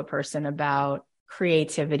say to a person about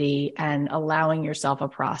creativity and allowing yourself a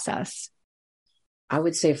process? I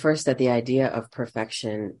would say first that the idea of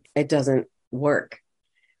perfection, it doesn't work.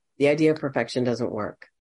 The idea of perfection doesn't work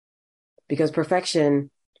because perfection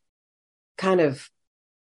kind of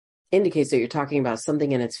indicates that you're talking about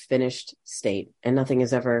something in its finished state and nothing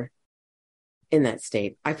is ever in that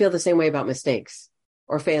state. I feel the same way about mistakes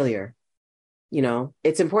or failure. You know,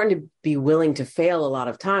 it's important to be willing to fail a lot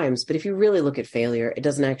of times, but if you really look at failure, it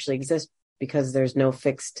doesn't actually exist because there's no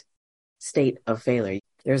fixed state of failure.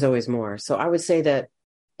 There's always more. So I would say that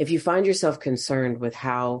if you find yourself concerned with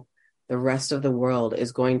how the rest of the world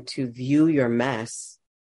is going to view your mess,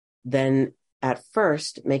 then at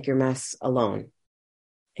first make your mess alone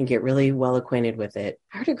and get really well acquainted with it.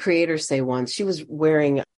 I heard a creator say once she was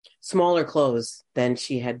wearing smaller clothes than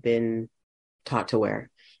she had been taught to wear.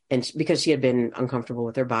 And because she had been uncomfortable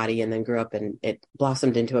with her body and then grew up and it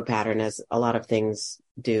blossomed into a pattern as a lot of things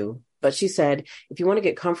do. But she said, if you want to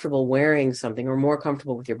get comfortable wearing something or more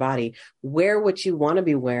comfortable with your body, wear what you want to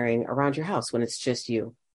be wearing around your house when it's just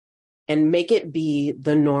you. And make it be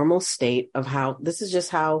the normal state of how this is just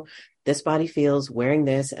how this body feels wearing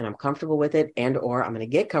this and I'm comfortable with it and or I'm going to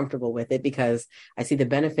get comfortable with it because I see the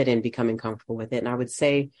benefit in becoming comfortable with it. And I would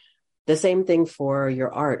say the same thing for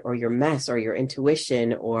your art or your mess or your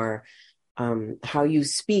intuition or how you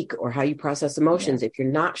speak or how you process emotions. Yeah. If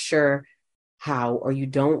you're not sure how or you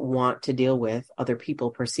don't want to deal with other people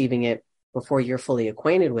perceiving it before you're fully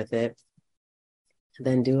acquainted with it,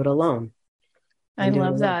 then do it alone. I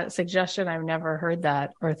love that suggestion. I've never heard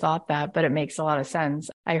that or thought that, but it makes a lot of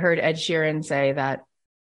sense. I heard Ed Sheeran say that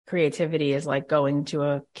creativity is like going to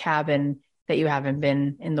a cabin that you haven't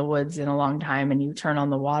been in the woods in a long time and you turn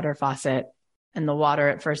on the water faucet and the water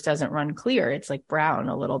at first doesn't run clear. It's like brown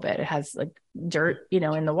a little bit. It has like dirt,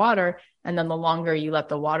 in the water. And then the longer you let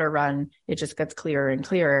the water run, it just gets clearer and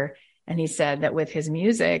clearer. And he said that with his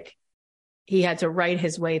music, he had to write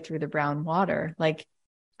his way through the brown water. Like,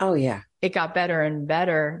 oh yeah, it got better and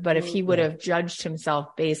better. But if he would have judged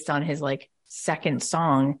himself based on his like second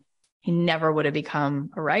song, he never would have become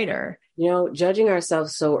a writer. Judging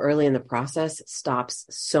ourselves so early in the process stops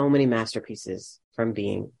so many masterpieces from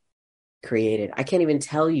being created. I can't even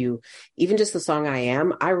tell you, even just the song I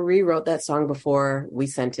Am, I rewrote that song before we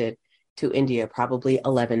sent it to India probably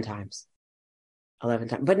 11 times,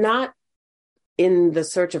 but not in the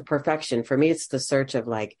search of perfection. For me, it's the search of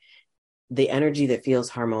like the energy that feels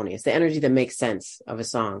harmonious, the energy that makes sense of a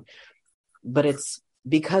song. But it's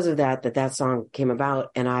because of that song came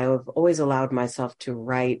about. And I have always allowed myself to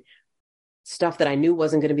write stuff that I knew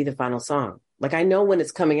wasn't going to be the final song. Like I know when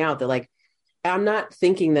it's coming out that like, I'm not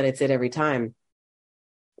thinking that it's it every time,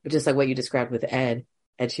 but just like what you described with Ed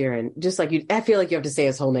Sheeran, just like I feel like you have to say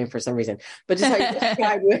his whole name for some reason, but just how you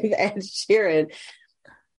described with Ed Sheeran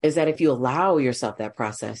is that if you allow yourself that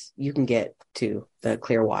process, you can get to the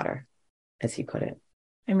clear water, as he put it.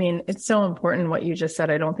 I mean, it's so important what you just said.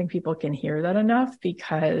 I don't think people can hear that enough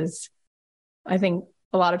because I think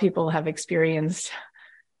a lot of people have experienced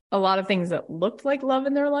a lot of things that looked like love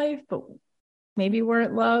in their life, but maybe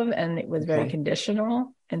weren't love and it was very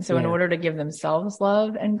conditional. And so in order to give themselves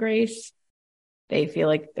love and grace, they feel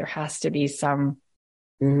like there has to be some,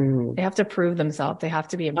 they have to prove themselves. They have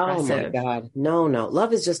to be impressive. Oh my God. No.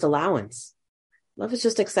 Love is just allowance. Love is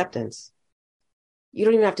just acceptance. You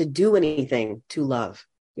don't even have to do anything to love.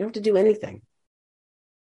 You don't have to do anything.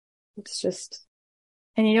 It's just.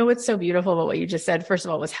 And you know what's so beautiful about what you just said? First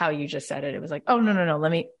of all, was how you just said it. It was like, oh, no.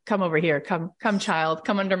 Let me come over here. Come, child.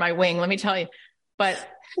 Come under my wing. Let me tell you. But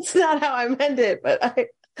it's not how I meant it. But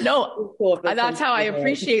that's how I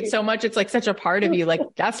appreciate so much. It's like such a part of you. Like,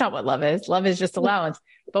 that's not what love is. Love is just allowance.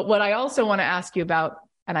 But what I also want to ask you about,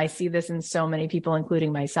 and I see this in so many people,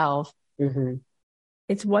 including myself,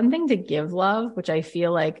 it's one thing to give love, which I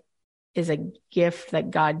feel like is a gift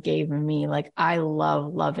that God gave me. Like, I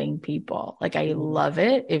love loving people. Like, I love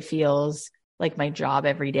it. It feels like my job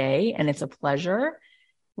every day and it's a pleasure,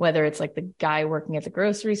 whether it's like the guy working at the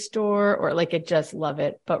grocery store or like, I just love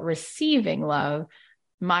it. But receiving love,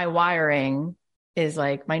 my wiring is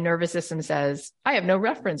like, my nervous system says, I have no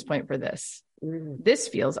reference point for this. This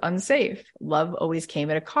feels unsafe. Love always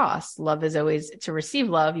came at a cost. Love is always, to receive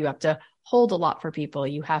love, you have to hold a lot for people.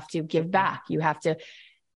 You have to give back. You have to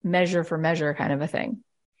measure for measure kind of a thing.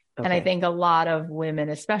 Okay. And I think a lot of women,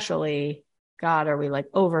 especially, God, are we like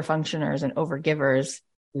over functioners and over givers?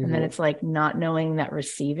 And then it's like not knowing that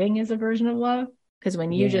receiving is a version of love. Because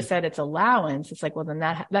when you just said it's allowance, it's like, well, then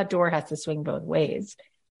that door has to swing both ways.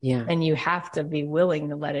 Yeah. And you have to be willing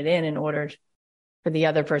to let it in order for the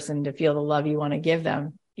other person to feel the love you want to give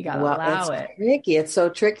them. You got to allow it. Tricky. It's so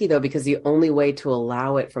tricky though, because the only way to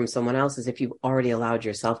allow it from someone else is if you've already allowed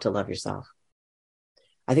yourself to love yourself.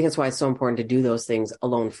 I think that's why it's so important to do those things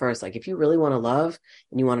alone first. Like if you really want to love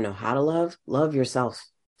and you want to know how to love yourself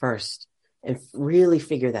first and really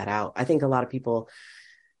figure that out. I think a lot of people,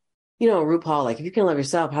 RuPaul, like if you can love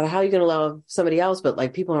yourself, how are you going to love somebody else? But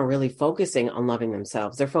like people aren't really focusing on loving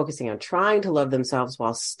themselves. They're focusing on trying to love themselves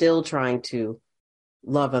while still trying to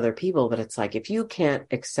love other people. But it's like, if you can't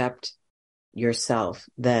accept yourself,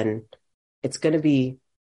 then it's going to be,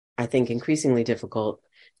 I think, increasingly difficult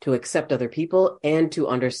to accept other people and to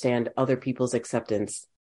understand other people's acceptance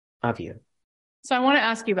of you. So I want to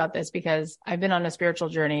ask you about this because I've been on a spiritual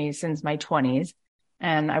journey since my 20s,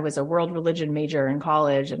 and I was a world religion major in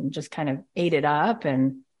college and just kind of ate it up.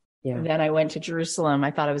 And then I went to Jerusalem. I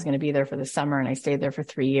thought I was going to be there for the summer, and I stayed there for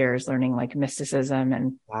 3 years learning like mysticism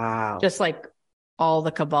and just like all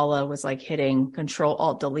the Kabbalah was like hitting Control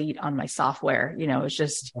Alt Delete on my software. It was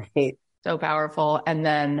just so powerful. And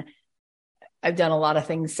then I've done a lot of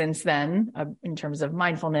things since then in terms of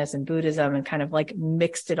mindfulness and Buddhism, and kind of like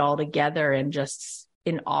mixed it all together and just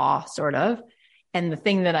in awe sort of. And the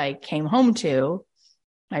thing that I came home to,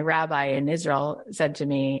 my rabbi in Israel said to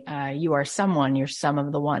me, you are someone, you're some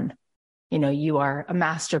of the one, you are a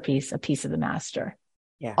masterpiece, a piece of the master.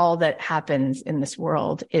 Yeah. All that happens in this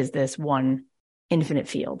world is this one infinite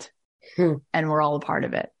field, and we're all a part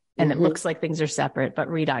of it. And it looks like things are separate, but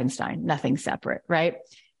read Einstein, nothing's separate. Right.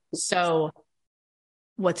 So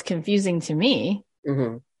what's confusing to me,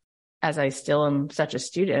 as I still am such a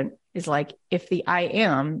student, is like, if the I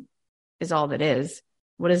am is all that is,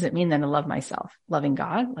 what does it mean then to love myself? Loving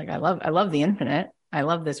God? Like I love the infinite. I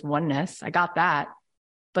love this oneness. I got that.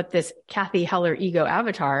 But this Kathy Heller ego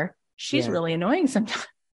avatar, she's really annoying sometimes.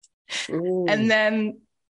 And then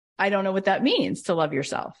I don't know what that means to love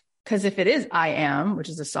yourself. Because if it is I am, which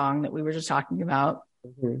is a song that we were just talking about,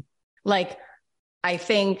 like I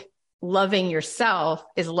think loving yourself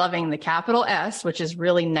is loving the capital S, which is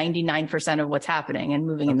really 99% of what's happening and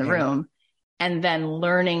moving in the room. And then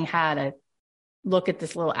learning how to look at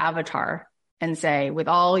this little avatar and say, with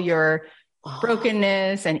all your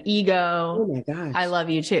brokenness and ego, oh my gosh, I love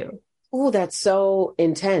you too. Oh, that's so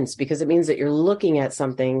intense, because it means that you're looking at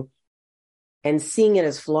something and seeing it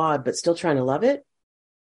as flawed, but still trying to love it.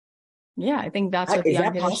 Yeah, I think that's what is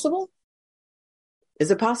that possible?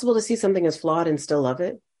 Is it possible to see something as flawed and still love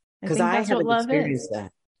it? Because I haven't experienced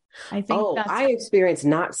that. I think I experienced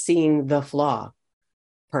not seeing the flaw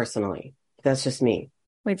personally. That's just me.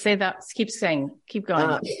 Wait, say that. Keep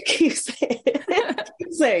going. Keep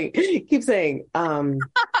saying.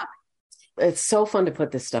 It's so fun to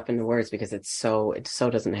put this stuff into words because it so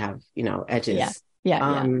doesn't have, edges.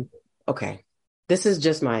 Yeah. Okay. This is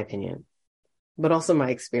just my opinion, but also my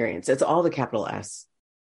experience. It's all the capital S,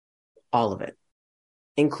 all of it,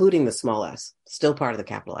 including the small s, still part of the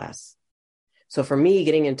capital S. So for me,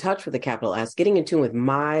 getting in touch with the capital S, getting in tune with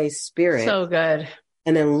my spirit. So good.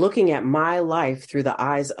 And then looking at my life through the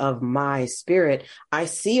eyes of my spirit, I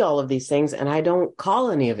see all of these things and I don't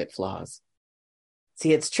call any of it flaws.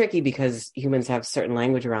 See, it's tricky because humans have certain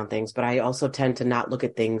language around things, but I also tend to not look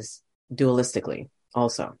at things dualistically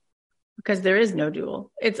also. Because there is no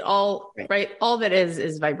dual. It's all right. All that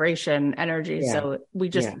is vibration, energy. Yeah. So we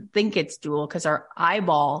just think it's dual because our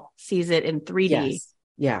eyeball sees it in 3D. Yes.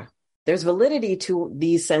 Yeah. There's validity to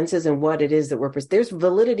these senses and what it is that there's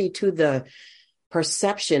validity to the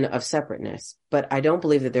perception of separateness, but I don't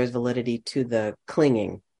believe that there's validity to the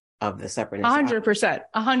clinging of the separateness.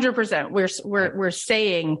 100%. We're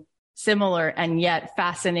saying similar and yet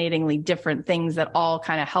fascinatingly different things that all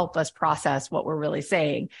kind of help us process what we're really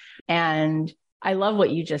saying. And I love what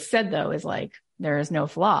you just said, though, is like, there is no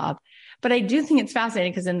flaw. But I do think it's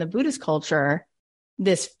fascinating because in the Buddhist culture,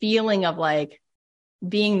 this feeling of like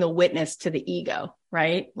being the witness to the ego,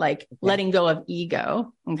 right? Like letting go of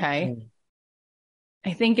ego. Okay.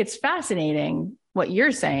 I think it's fascinating what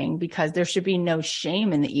you're saying, because there should be no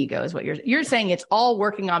shame in the ego is what you're saying. It's all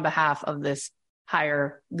working on behalf of this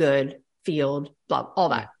higher good field, blah, all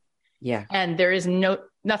that. Yeah. And there is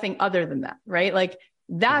nothing other than that, right? Like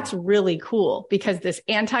that's really cool, because this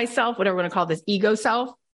anti-self, whatever we want to call this ego self,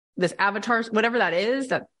 this avatar, whatever that is,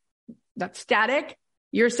 that static,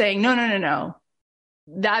 you're saying, no.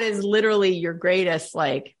 That is literally your greatest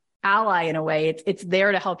like ally in a way. It's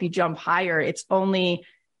there to help you jump higher. It's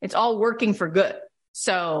all working for good.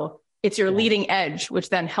 So it's your leading edge, which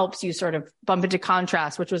then helps you sort of bump into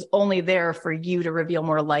contrast, which was only there for you to reveal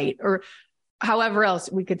more light or however else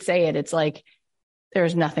we could say it, it's like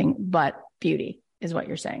there's nothing but beauty is what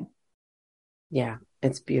you're saying. Yeah,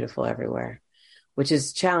 it's beautiful everywhere, which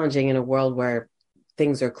is challenging in a world where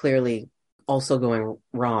things are clearly also going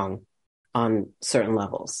wrong on certain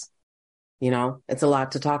levels. It's a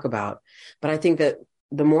lot to talk about. But I think that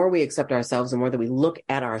the more we accept ourselves, the more that we look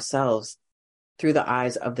at ourselves through the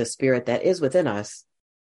eyes of the spirit that is within us,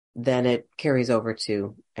 then it carries over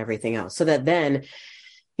to everything else. So that then,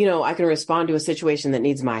 I can respond to a situation that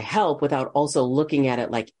needs my help without also looking at it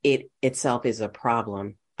like it itself is a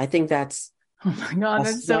problem. I think that's oh my God,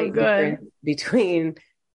 that's so good. Between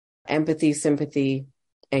empathy, sympathy,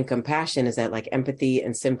 and compassion is that like empathy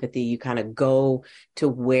and sympathy, you kind of go to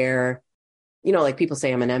where, like people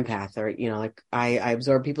say I'm an empath, or, like I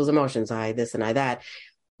absorb people's emotions, I this and I that.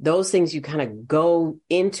 Those things, you kind of go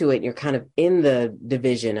into it, you're kind of in the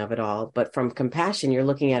division of it all. But from compassion, you're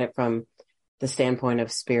looking at it from the standpoint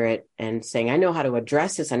of spirit and saying, I know how to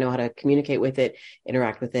address this. I know how to communicate with it,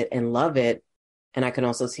 interact with it, and love it. And I can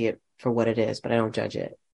also see it for what it is, but I don't judge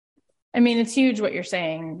it. I mean, it's huge what you're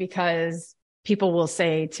saying, because people will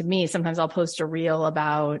say to me, sometimes I'll post a reel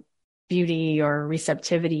about beauty or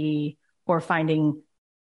receptivity or finding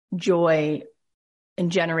joy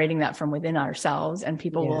and generating that from within ourselves. And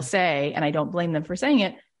people will say, and I don't blame them for saying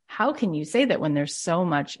it, how can you say that when there's so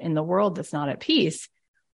much in the world that's not at peace?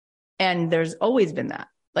 And there's always been that,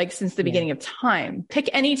 like since the beginning of time. Pick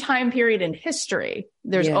any time period in history,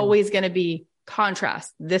 there's always going to be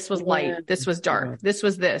contrast. This was light, this was dark, this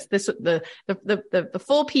was this the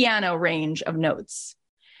full piano range of notes.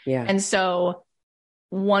 Yeah. And so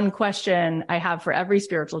one question I have for every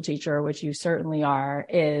spiritual teacher, which you certainly are,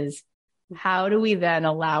 is how do we then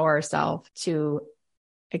allow ourselves to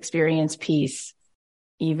experience peace,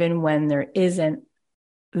 even when there isn't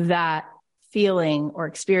that feeling or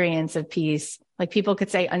experience of peace? Like people could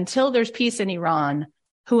say, until there's peace in Iran,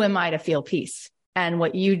 who am I to feel peace? And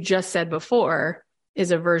what you just said before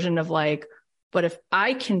is a version of like, but if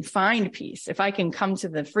I can find peace, if I can come to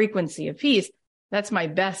the frequency of peace, that's my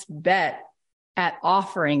best bet at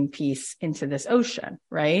offering peace into this ocean,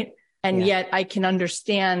 right? And yet I can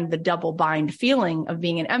understand the double bind feeling of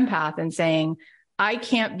being an empath and saying, I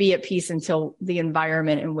can't be at peace until the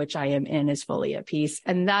environment in which I am in is fully at peace.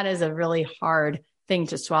 And that is a really hard thing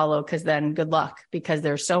to swallow, because then good luck, because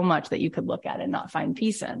there's so much that you could look at and not find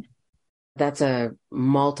peace in. That's a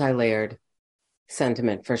multi-layered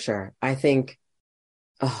sentiment for sure. I think,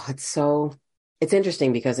 it's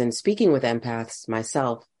interesting because in speaking with empaths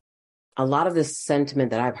myself, a lot of this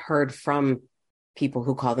sentiment that I've heard from people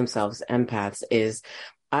who call themselves empaths is,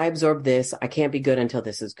 I absorb this, I can't be good until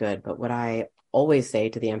this is good. But what I always say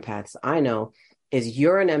to the empaths I know is,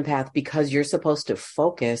 you're an empath because you're supposed to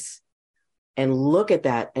focus and look at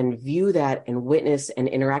that and view that and witness and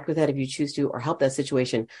interact with that if you choose to, or help that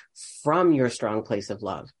situation from your strong place of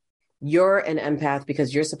love. You're an empath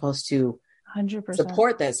because you're supposed to 100%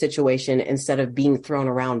 support that situation instead of being thrown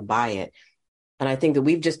around by it. And I think that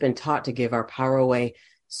we've just been taught to give our power away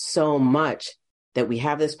so much that we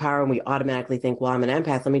have this power and we automatically think, well, I'm an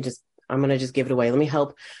empath. I'm going to just give it away. Let me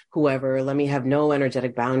help whoever. Let me have no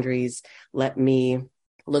energetic boundaries. Let me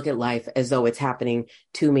look at life as though it's happening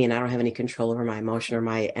to me and I don't have any control over my emotion or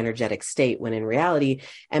my energetic state. When in reality,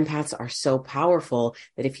 empaths are so powerful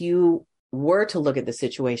that if you were to look at the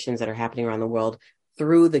situations that are happening around the world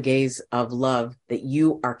through the gaze of love that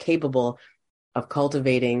you are capable of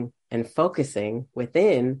cultivating and focusing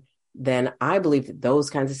within, then I believe that those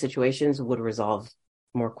kinds of situations would resolve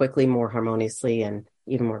more quickly, more harmoniously, and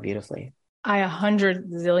even more beautifully. I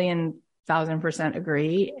 100,000,000,000%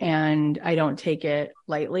 agree. And I don't take it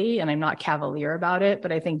lightly, and I'm not cavalier about it.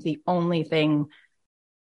 But I think the only thing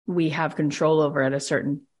we have control over at a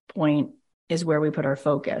certain point is where we put our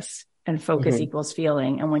focus, and focus equals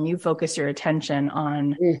feeling. And when you focus your attention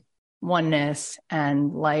on oneness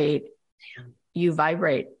and light, you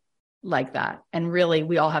vibrate like that. And really,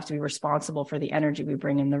 we all have to be responsible for the energy we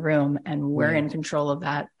bring in the room. And we're in control of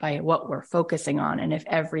that by what we're focusing on. And if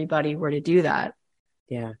everybody were to do that,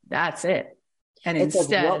 that's it. And it's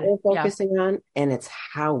instead, like what we're focusing on, and it's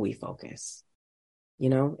how we focus. You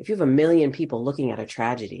know, if you have a million people looking at a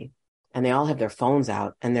tragedy and they all have their phones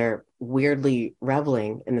out and they're weirdly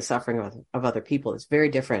reveling in the suffering of other people, it's very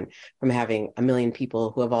different from having a million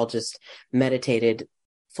people who have all just meditated,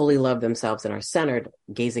 fully love themselves, and are centered,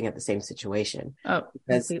 gazing at the same situation.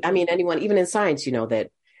 Because completely. I mean, anyone, even in science, you know that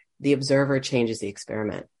the observer changes the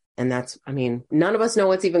experiment. And that's, I mean, none of us know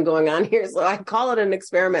what's even going on here. So I call it an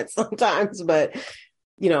experiment sometimes, but,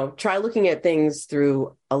 you know, try looking at things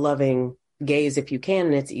through a loving gaze if you can.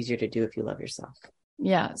 And it's easier to do if you love yourself.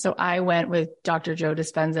 Yeah. So I went with Dr. Joe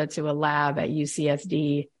Dispenza to a lab at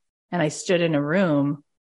UCSD, and I stood in a room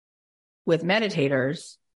with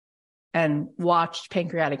meditators and watched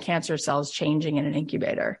pancreatic cancer cells changing in an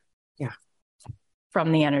incubator. Yeah.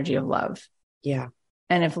 From the energy of love. Yeah.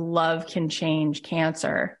 And if love can change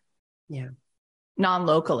cancer,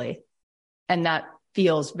 non-locally, and that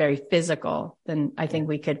feels very physical, then I think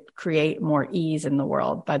we could create more ease in the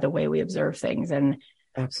world by the way we observe things. And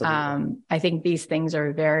absolutely, I think these things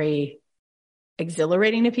are very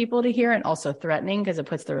exhilarating to people to hear, and also threatening, because it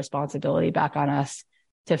puts the responsibility back on us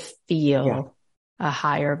to feel a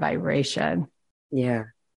higher vibration. Yeah.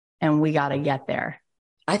 And we got to get there.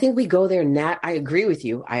 I think we go there. I agree with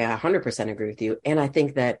you. I 100% agree with you. And I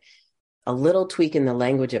think that a little tweak in the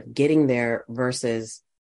language of getting there versus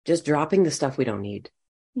just dropping the stuff we don't need.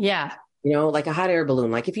 Yeah. You know, like a hot air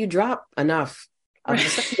balloon. Like if you drop enough of the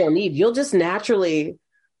stuff you don't need, you'll just naturally,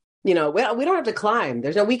 you know, well, we don't have to climb.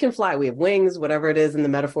 We can fly. We have wings, whatever it is in the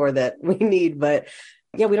metaphor that we need. But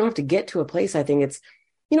yeah, we don't have to get to a place. I think it's,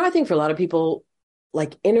 you know, I think for a lot of people,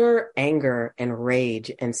 like inner anger and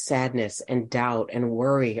rage and sadness and doubt and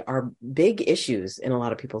worry are big issues in a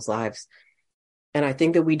lot of people's lives. And I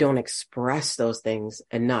think that we don't express those things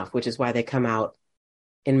enough, which is why they come out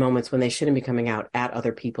in moments when they shouldn't be coming out at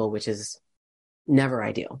other people, which is never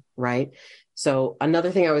ideal, right? So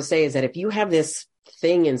another thing I would say is that if you have this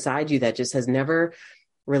thing inside you that just has never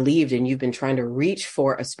relieved and you've been trying to reach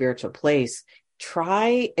for a spiritual place,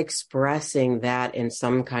 try expressing that in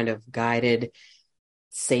some kind of guided,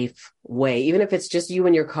 safe way. Even if it's just you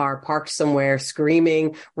in your car parked somewhere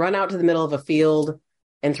screaming, run out to the middle of a field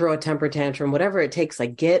and throw a temper tantrum, whatever it takes,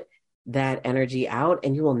 like get that energy out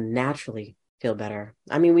and you will naturally feel better.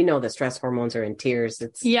 I mean, we know that stress hormones are in tears.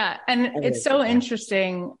 And it's so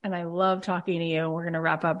interesting. And I love talking to you. We're going to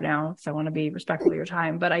wrap up now, so I want to be respectful of your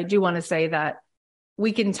time, but I do want to say that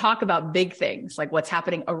we can talk about big things like what's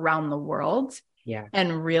happening around the world. Yeah.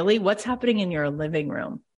 And really what's happening in your living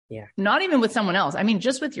room. Yeah. Not even with someone else. I mean,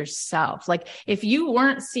 just with yourself. Like if you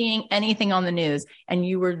weren't seeing anything on the news and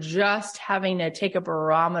you were just having to take a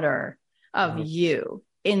barometer of you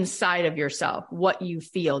inside of yourself, what you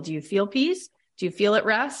feel. Do you feel peace? Do you feel at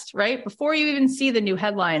rest? Right? Before you even see the new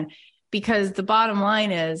headline, because the bottom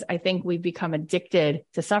line is, I think we've become addicted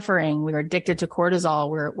to suffering. We're addicted to cortisol.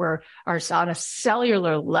 We're on a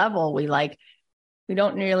cellular level. We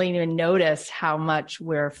don't really even notice how much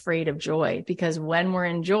we're afraid of joy, because when we're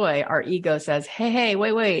in joy, our ego says, hey,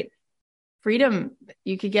 wait, freedom,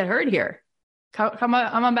 you could get hurt here. Come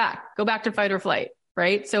on back, go back to fight or flight.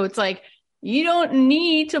 Right. So it's like, you don't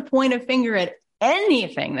need to point a finger at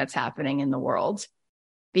anything that's happening in the world,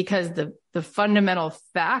 because the fundamental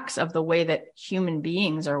facts of the way that human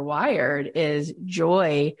beings are wired is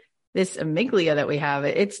joy. This amygdala that we have,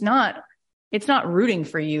 it's not rooting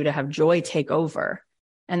for you to have joy take over.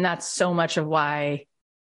 And that's so much of why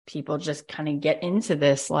people just kind of get into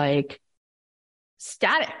this like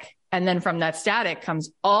static. And then from that static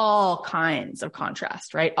comes all kinds of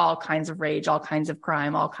contrast, right? All kinds of rage, all kinds of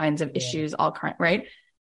crime, all kinds of issues, right?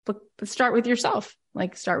 But start with yourself,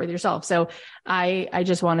 start with yourself. So I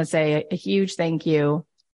just want to say a huge thank you.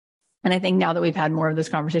 And I think now that we've had more of this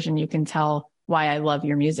conversation, you can tell why I love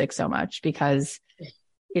your music so much, because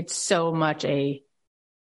it's so much a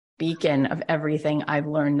beacon of everything I've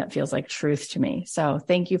learned that feels like truth to me. So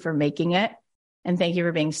thank you for making it. And thank you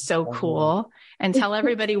for being so cool. And tell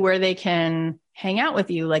everybody where they can hang out with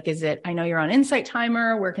you. Like, I know you're on Insight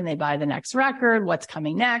Timer. Where can they buy the next record? What's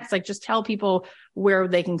coming next? Like, just tell people where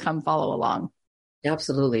they can come follow along.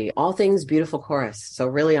 Absolutely. All things Beautiful Chorus. So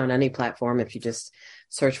really on any platform, if you just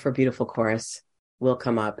search for Beautiful Chorus, will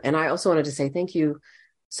come up. And I also wanted to say thank you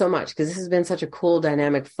so much, because this has been such a cool,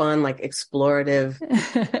 dynamic, fun, explorative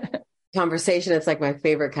conversation. It's like my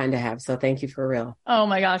favorite kind to have. So thank you for real. Oh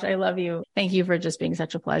my gosh. I love you. Thank you for just being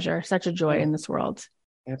such a pleasure, such a joy in this world.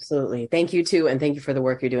 Absolutely. Thank you too. And thank you for the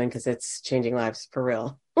work you're doing, because it's changing lives for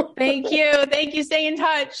real. Thank you. Thank you. Stay in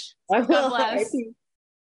touch. God bless.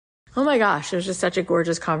 Oh my gosh, it was just such a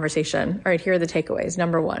gorgeous conversation. All right, here are the takeaways.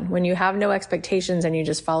 Number 1, when you have no expectations and you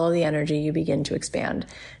just follow the energy, you begin to expand.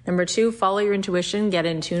 Number 2, follow your intuition, get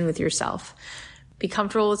in tune with yourself. Be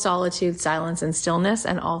comfortable with solitude, silence, and stillness,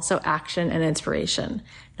 and also action and inspiration.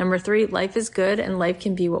 Number 3, life is good and life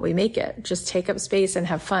can be what we make it. Just take up space and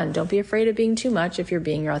have fun. Don't be afraid of being too much if you're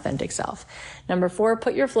being your authentic self. Number 4,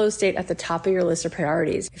 put your flow state at the top of your list of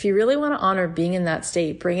priorities. If you really want to honor being in that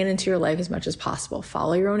state, bring it into your life as much as possible.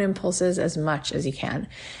 Follow your own impulses as much as you can.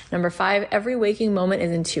 Number 5, every waking moment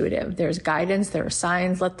is intuitive. There's guidance, there are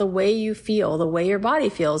signs. Let the way you feel, the way your body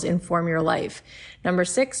feels, inform your life. Number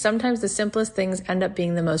 6, sometimes the simplest things end up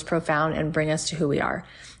being the most profound and bring us to who we are.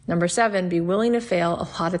 Number 7, be willing to fail a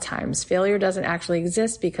lot of times. Failure doesn't actually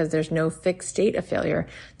exist because there's no fixed state of failure.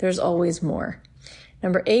 There's always more.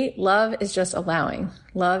 Number 8, love is just allowing.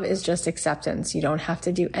 Love is just acceptance. You don't have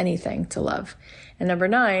to do anything to love. And number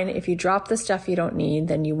 9, if you drop the stuff you don't need,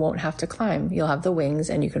 then you won't have to climb. You'll have the wings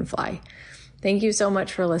and you can fly. Thank you so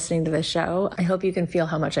much for listening to this show. I hope you can feel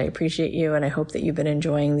how much I appreciate you, and I hope that you've been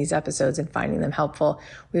enjoying these episodes and finding them helpful.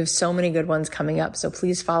 We have so many good ones coming up, so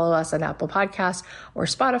please follow us on Apple Podcasts or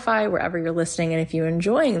Spotify, wherever you're listening. And if you're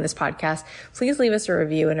enjoying this podcast, please leave us a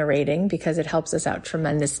review and a rating because it helps us out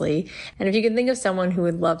tremendously. And if you can think of someone who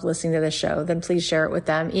would love listening to this show, then please share it with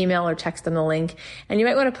them. Email or text them the link. And you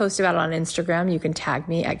might want to post about it on Instagram. You can tag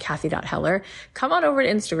me at Kathy.Heller. Come on over to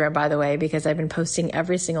Instagram, by the way, because I've been posting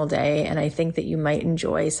every single day, and I think that you might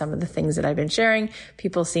enjoy some of the things that I've been sharing.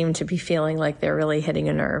 People seem to be feeling like they're really hitting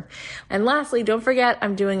a nerve. And lastly, don't forget,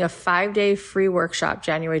 I'm doing a 5-day free workshop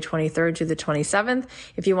January 23rd to the 27th.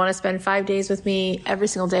 If you want to spend 5 days with me, every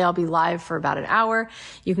single day I'll be live for about an hour.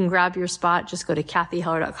 You can grab your spot. Just go to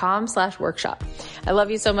kathyheller.com/workshop. I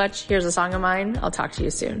love you so much. Here's a song of mine. I'll talk to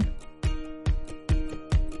you soon.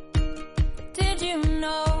 Did you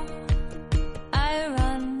know I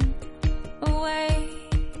run away?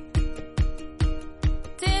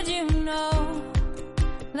 Did you know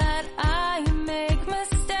that I make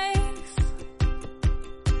mistakes?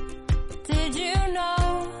 Did you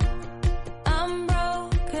know I'm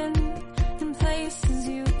broken in places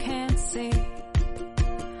you can't see?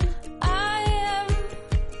 I am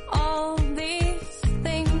all these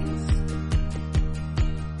things.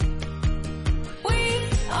 We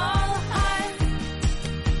all hide.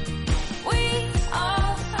 We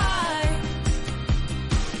all hide.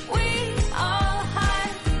 We all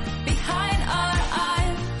hide behind our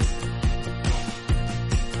eyes.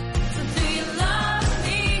 So do you love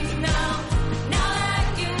me now? Now that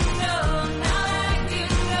you know, now that you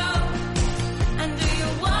know. And do you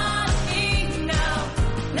want me now?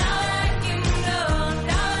 Now that you know,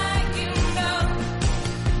 now that you know.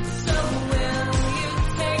 So will you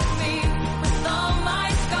take me with all my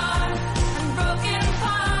scars and broken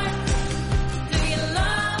parts? Do you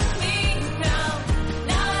love me now?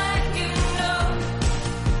 Now that you know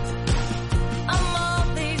I'm all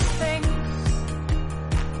these things.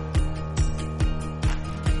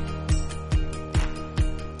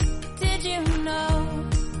 Did you know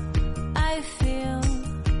I feel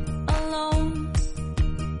alone?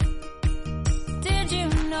 Did you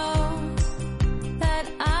know that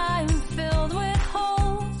I'm filled with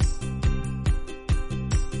holes?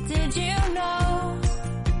 Did you know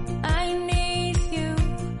I need you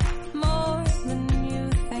more than you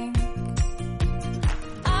think?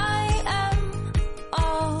 I am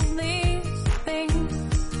all these things.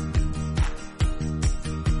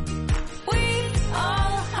 We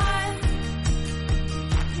all hide.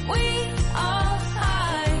 We all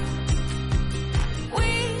hide. We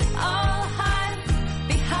all hide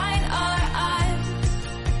behind our eyes.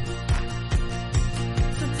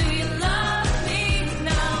 So do you love me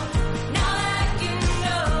now? Now that you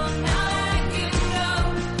know, now that you know.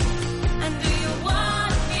 And do you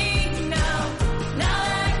want me now? Now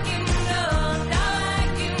that you know, now that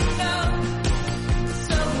you know.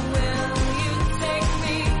 So will you take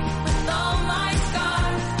me with all my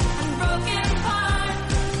scars and broken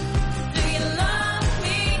parts? Do you love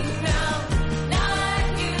me now? Now that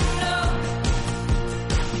you know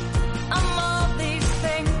I'm all these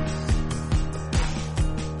things.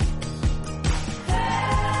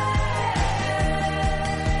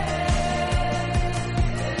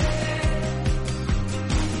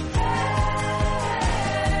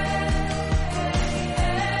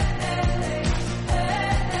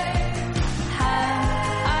 Have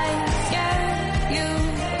I scared you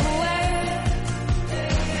away?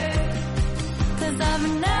 'Cause I've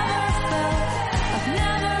never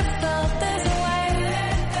felt this way.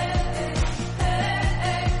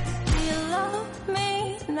 Do you love me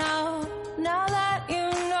now? Now that you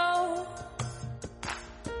know.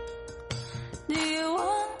 Do you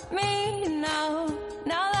want me now?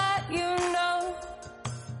 Now that you know.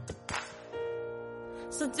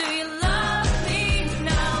 So do you love